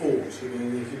aviation sport. I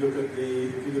mean, if you look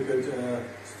at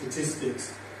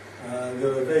statistics,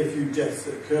 there are very few deaths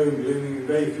that occur in ballooning.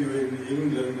 Very few in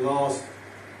England. The last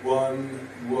one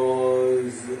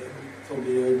was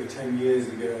probably over 10 years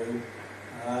ago,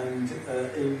 and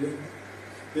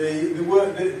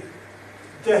the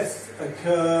deaths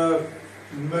occur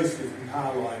mostly from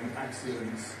power line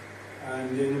accidents.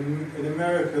 And in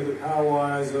America, the power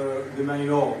wires remain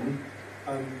on,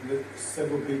 and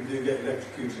several people do get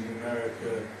electrocuted in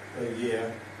America a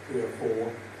year, 3 or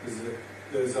 4.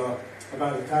 There's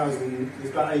about 1,000.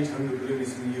 There's about 800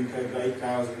 balloonists in the UK, about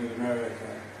 8,000 in America,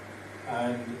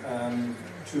 and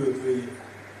 2 or 3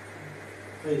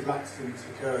 fatal accidents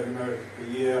occur in America per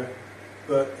year.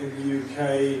 But in the UK,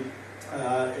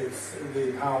 it's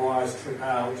the power wires trip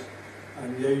out,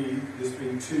 and there's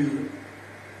been 2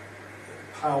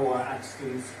 power wire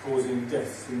accidents causing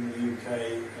deaths in the UK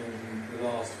in the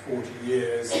last 40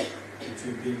 years to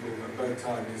 2 people, and both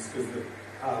times because the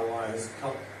power wires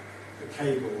cut the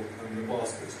cable and the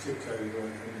basket's tipped over and the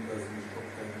person was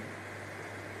dropped down.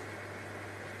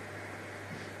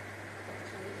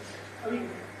 I mean,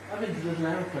 I've been to little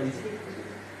aeroplanes.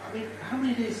 I mean, how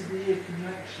many days of the year can you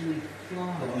actually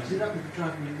fly? That would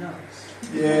drive me nuts.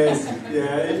 Yes,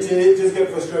 yeah, it does get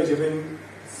frustrating. I mean,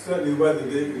 certainly the weather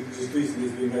just recently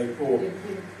has been very poor.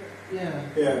 Yeah.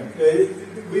 Yeah.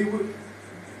 We would,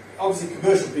 obviously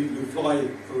commercial people who fly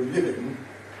for a living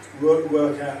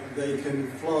work out they can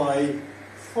fly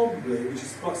probably, which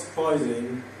is quite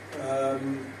surprising,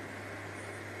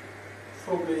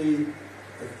 probably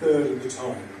a third of the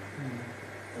time.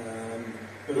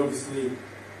 But obviously,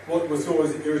 what's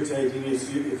always irritating is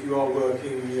if you are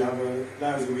working, you have a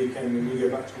lousy weekend and you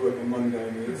go back to work on Monday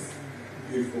and it's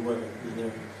beautiful weather. You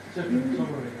know. So you can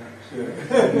tolerate that. Yeah.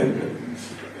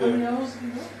 How many hours have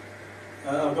you got?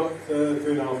 I've got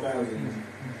 3,500.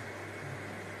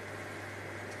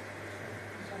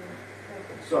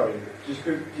 Sorry, just a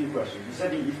few questions. You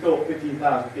said you thought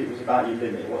 15,000 feet was about your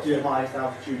limit. What's the highest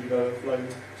altitude you've ever flown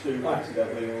to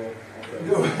accidentally or?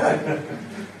 No,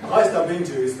 the highest I've been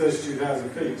to is 32,000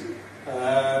 feet.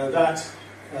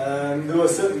 There are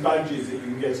certain badges that you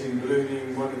can get in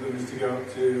ballooning. One of them is to go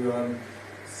up to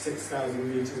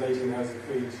 6,000 metres, 18,000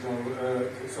 feet,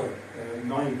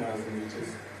 9,000 metres,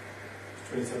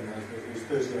 27,000 metres,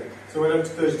 38. So we're up to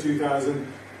 32,000.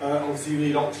 Obviously you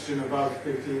need oxygen above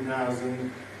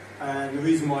 15,000, and the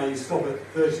reason why you stop at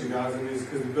 32,000 is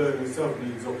because the burner itself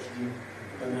needs oxygen,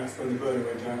 and that's when the burner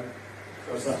went out.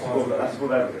 That's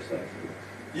what Everest then.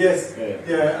 Yes, I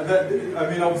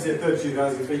mean obviously at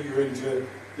 32,000 feet you're into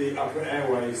the upper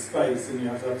airway space, and you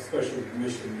have to have special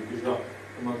permission because you're up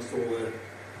amongst all the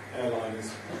airliners.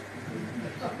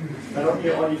 And on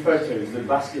your photos, the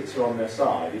baskets are on their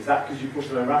side. Is that because you push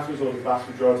them over afterwards, or the vast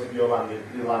majority of your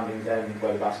landings end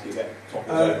where the basket gets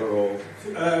toppled over? Or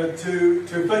to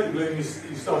inflate the balloon, you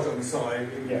start on the side,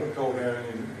 and you put cold air in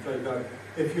and inflate that.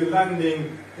 If you're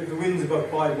landing, if the wind's above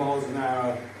 5 miles an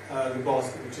hour, the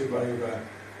basket will tip over.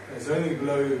 It's only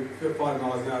below 5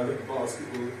 miles an hour that the basket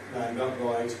will land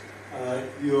upright.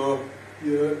 Your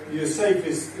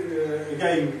safest,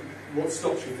 again, what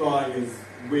stops you flying is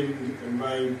wind and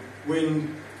rain.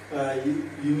 Wind,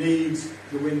 you need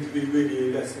the wind to be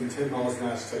really less than 10 miles an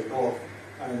hour to take off,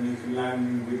 and you can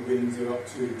land with winds of up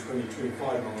to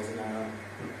 20-25 miles an hour.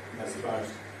 That's about.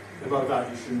 Above that,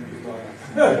 you shouldn't be flying.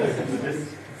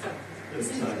 It's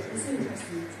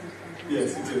interesting.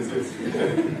 Yes, it is.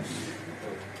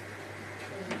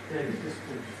 David, just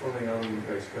following on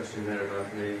Greg's question there about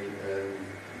the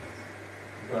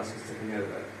baskets tipping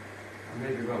over. I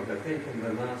may be wrong, but I think in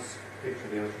the last picture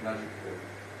of the ultramagic book,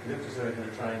 it looked as though it had a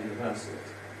triangular basket.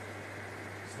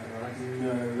 Is that right?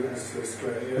 No, that's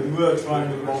square. Yeah, there were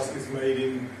triangular baskets made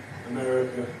in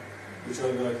America, which I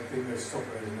think they've stopped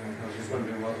right now. I was just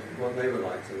wondering what they were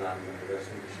like to land under those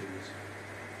conditions.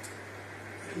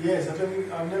 Yes,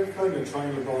 I've never flown a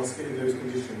triangular basket in those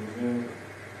conditions. Yeah.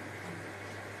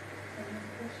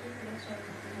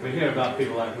 We hear about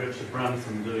people like Richard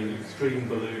Branson doing extreme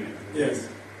ballooning. Yes.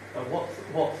 What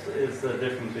is the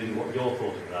difference in what you're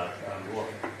thought of that and what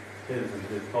his and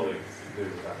his colleagues do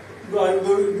with that? Right,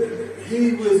 well,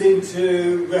 he was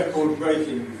into record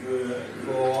breaking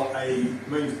for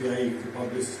mainly for the aid of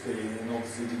publicity and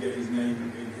obviously to get his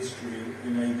name in history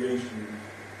in aviation.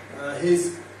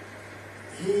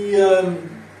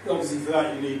 Obviously for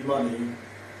that you need money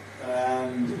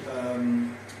and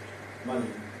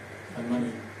money.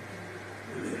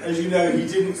 As you know, he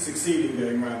didn't succeed in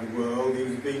going around the world. He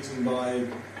was beaten by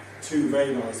two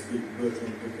very nice people,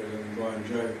 Bertrand Pickett and Brian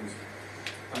Jones.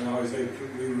 And I was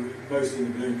we were mostly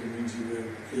in the balloon community were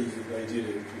pleased that they did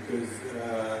it because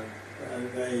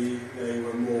they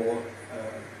were more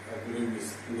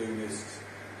balloonists.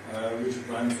 Richard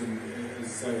Branson, as I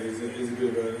say, is a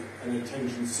bit of an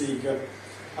attention seeker.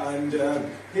 And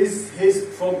his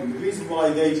problem, the reason why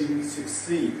they didn't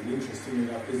succeed, interestingly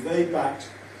enough, is they backed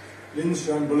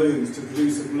Lindström Balloons to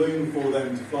produce a balloon for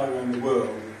them to fly around the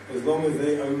world, as long as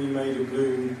they only made a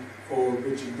balloon for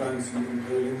Richard Branson and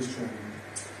Per Lindström.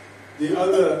 The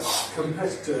other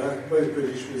competitor, both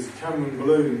British, was Cameron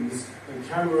Balloons, and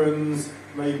Cameron's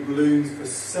made balloons for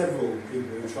several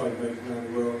people who tried to make them around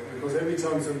the world. And because every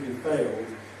time somebody failed,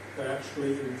 they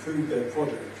actually improved their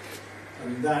project,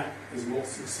 and that is what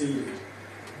succeeded.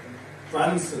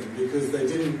 Branson, because they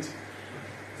didn't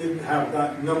have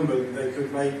that number that they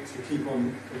could make to keep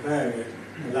on comparing it,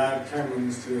 allowed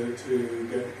Camerons to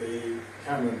get the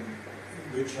Cameron,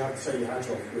 which you have to say your hat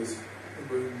off, was a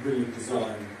brilliant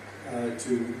design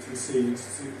to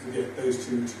get those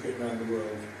two to get around the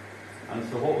world. And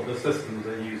so what were the systems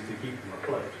they used to keep them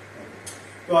afloat?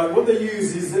 Right, what they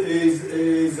use is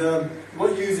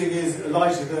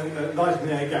lighter than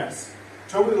air gas. The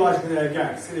trouble with lighter than air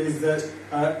gas is that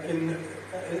in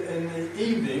the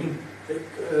evening,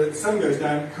 the sun goes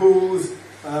down, cools,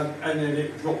 and then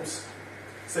it drops.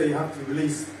 So you have to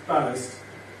release ballast,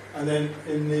 and then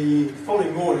in the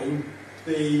following morning,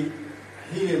 the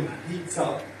helium heats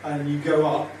up, and you go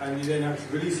up, and you then have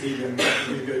to release helium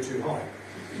when you go too high.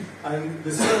 And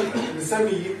there's so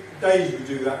many days you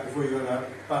do that before you run out of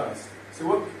ballast. So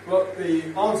what the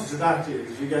answer to that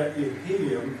is, you get your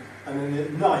helium, and then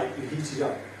at night you heat it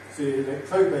up. So you take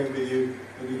propane with you,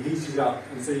 and you heat it up,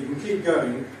 and so you can keep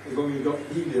going as long as you've got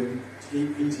helium to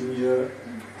keep heating your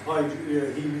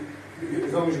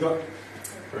as long as you've got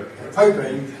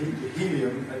propane to heat your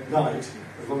helium at night,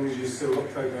 as long as you've still got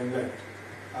propane left.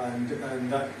 And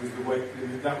that was the weight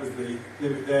limit. That was the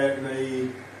limit there, and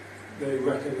they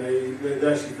reckon they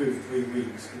actually flew for 3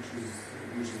 weeks, which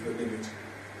is the limit,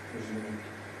 as you know.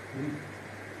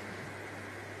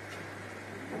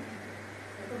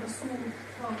 I've got a small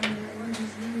farm that runs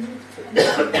unique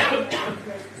and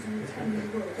breaks and tender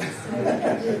wood, so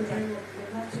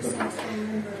we'll have to send some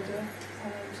member to do a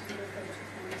photo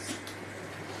for us.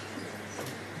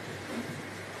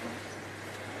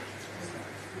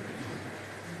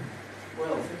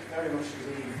 very much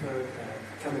indeed for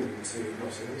coming to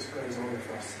Nottingham. It's a great honour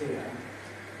for us here.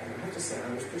 And I have to say,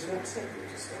 I was pretty upset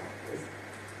to start with.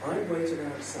 I waited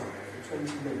outside for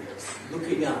 20 minutes,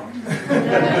 looking up.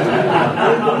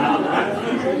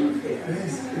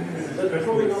 But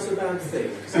probably not a bad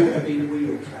thing, because it would have been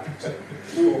wheel trapped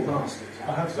or basket trapped.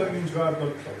 I have something to our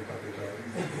blood club if I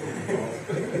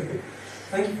could.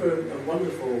 Thank you for a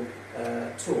wonderful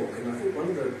talk, and I think one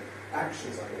of the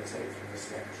actions I'm going to take from this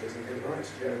lecture is I'm going to write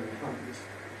to Jeremy Hunt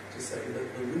to say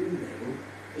that ballooning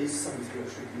is something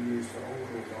that should be used for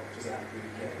on-call doctors at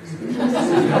weekends. It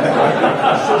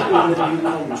should be in the new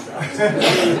contract,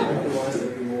 otherwise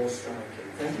there'll be more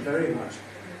striking. Thank you very much.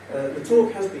 The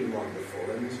talk has been wonderful,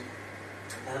 and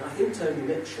I think Tony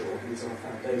Mitchell, who's our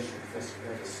foundation professor of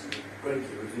medicine,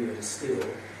 greatly revered as still,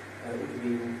 would have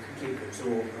been completely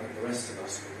absorbed like the rest of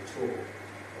us with the talk.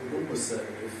 And would almost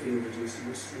certainly have fielded you some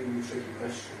extremely tricky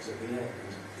questions at the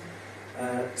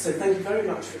end. So thank you very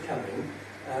much for coming.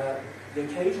 The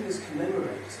occasion is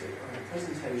commemorated by a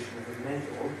presentation of a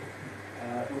medal,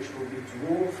 which will be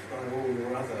dwarfed by all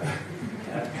your other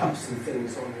cups and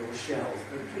things on your shelf.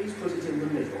 But please put it in the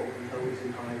middle and hold it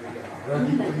in high regard.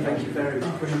 Thank you very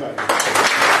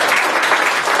much.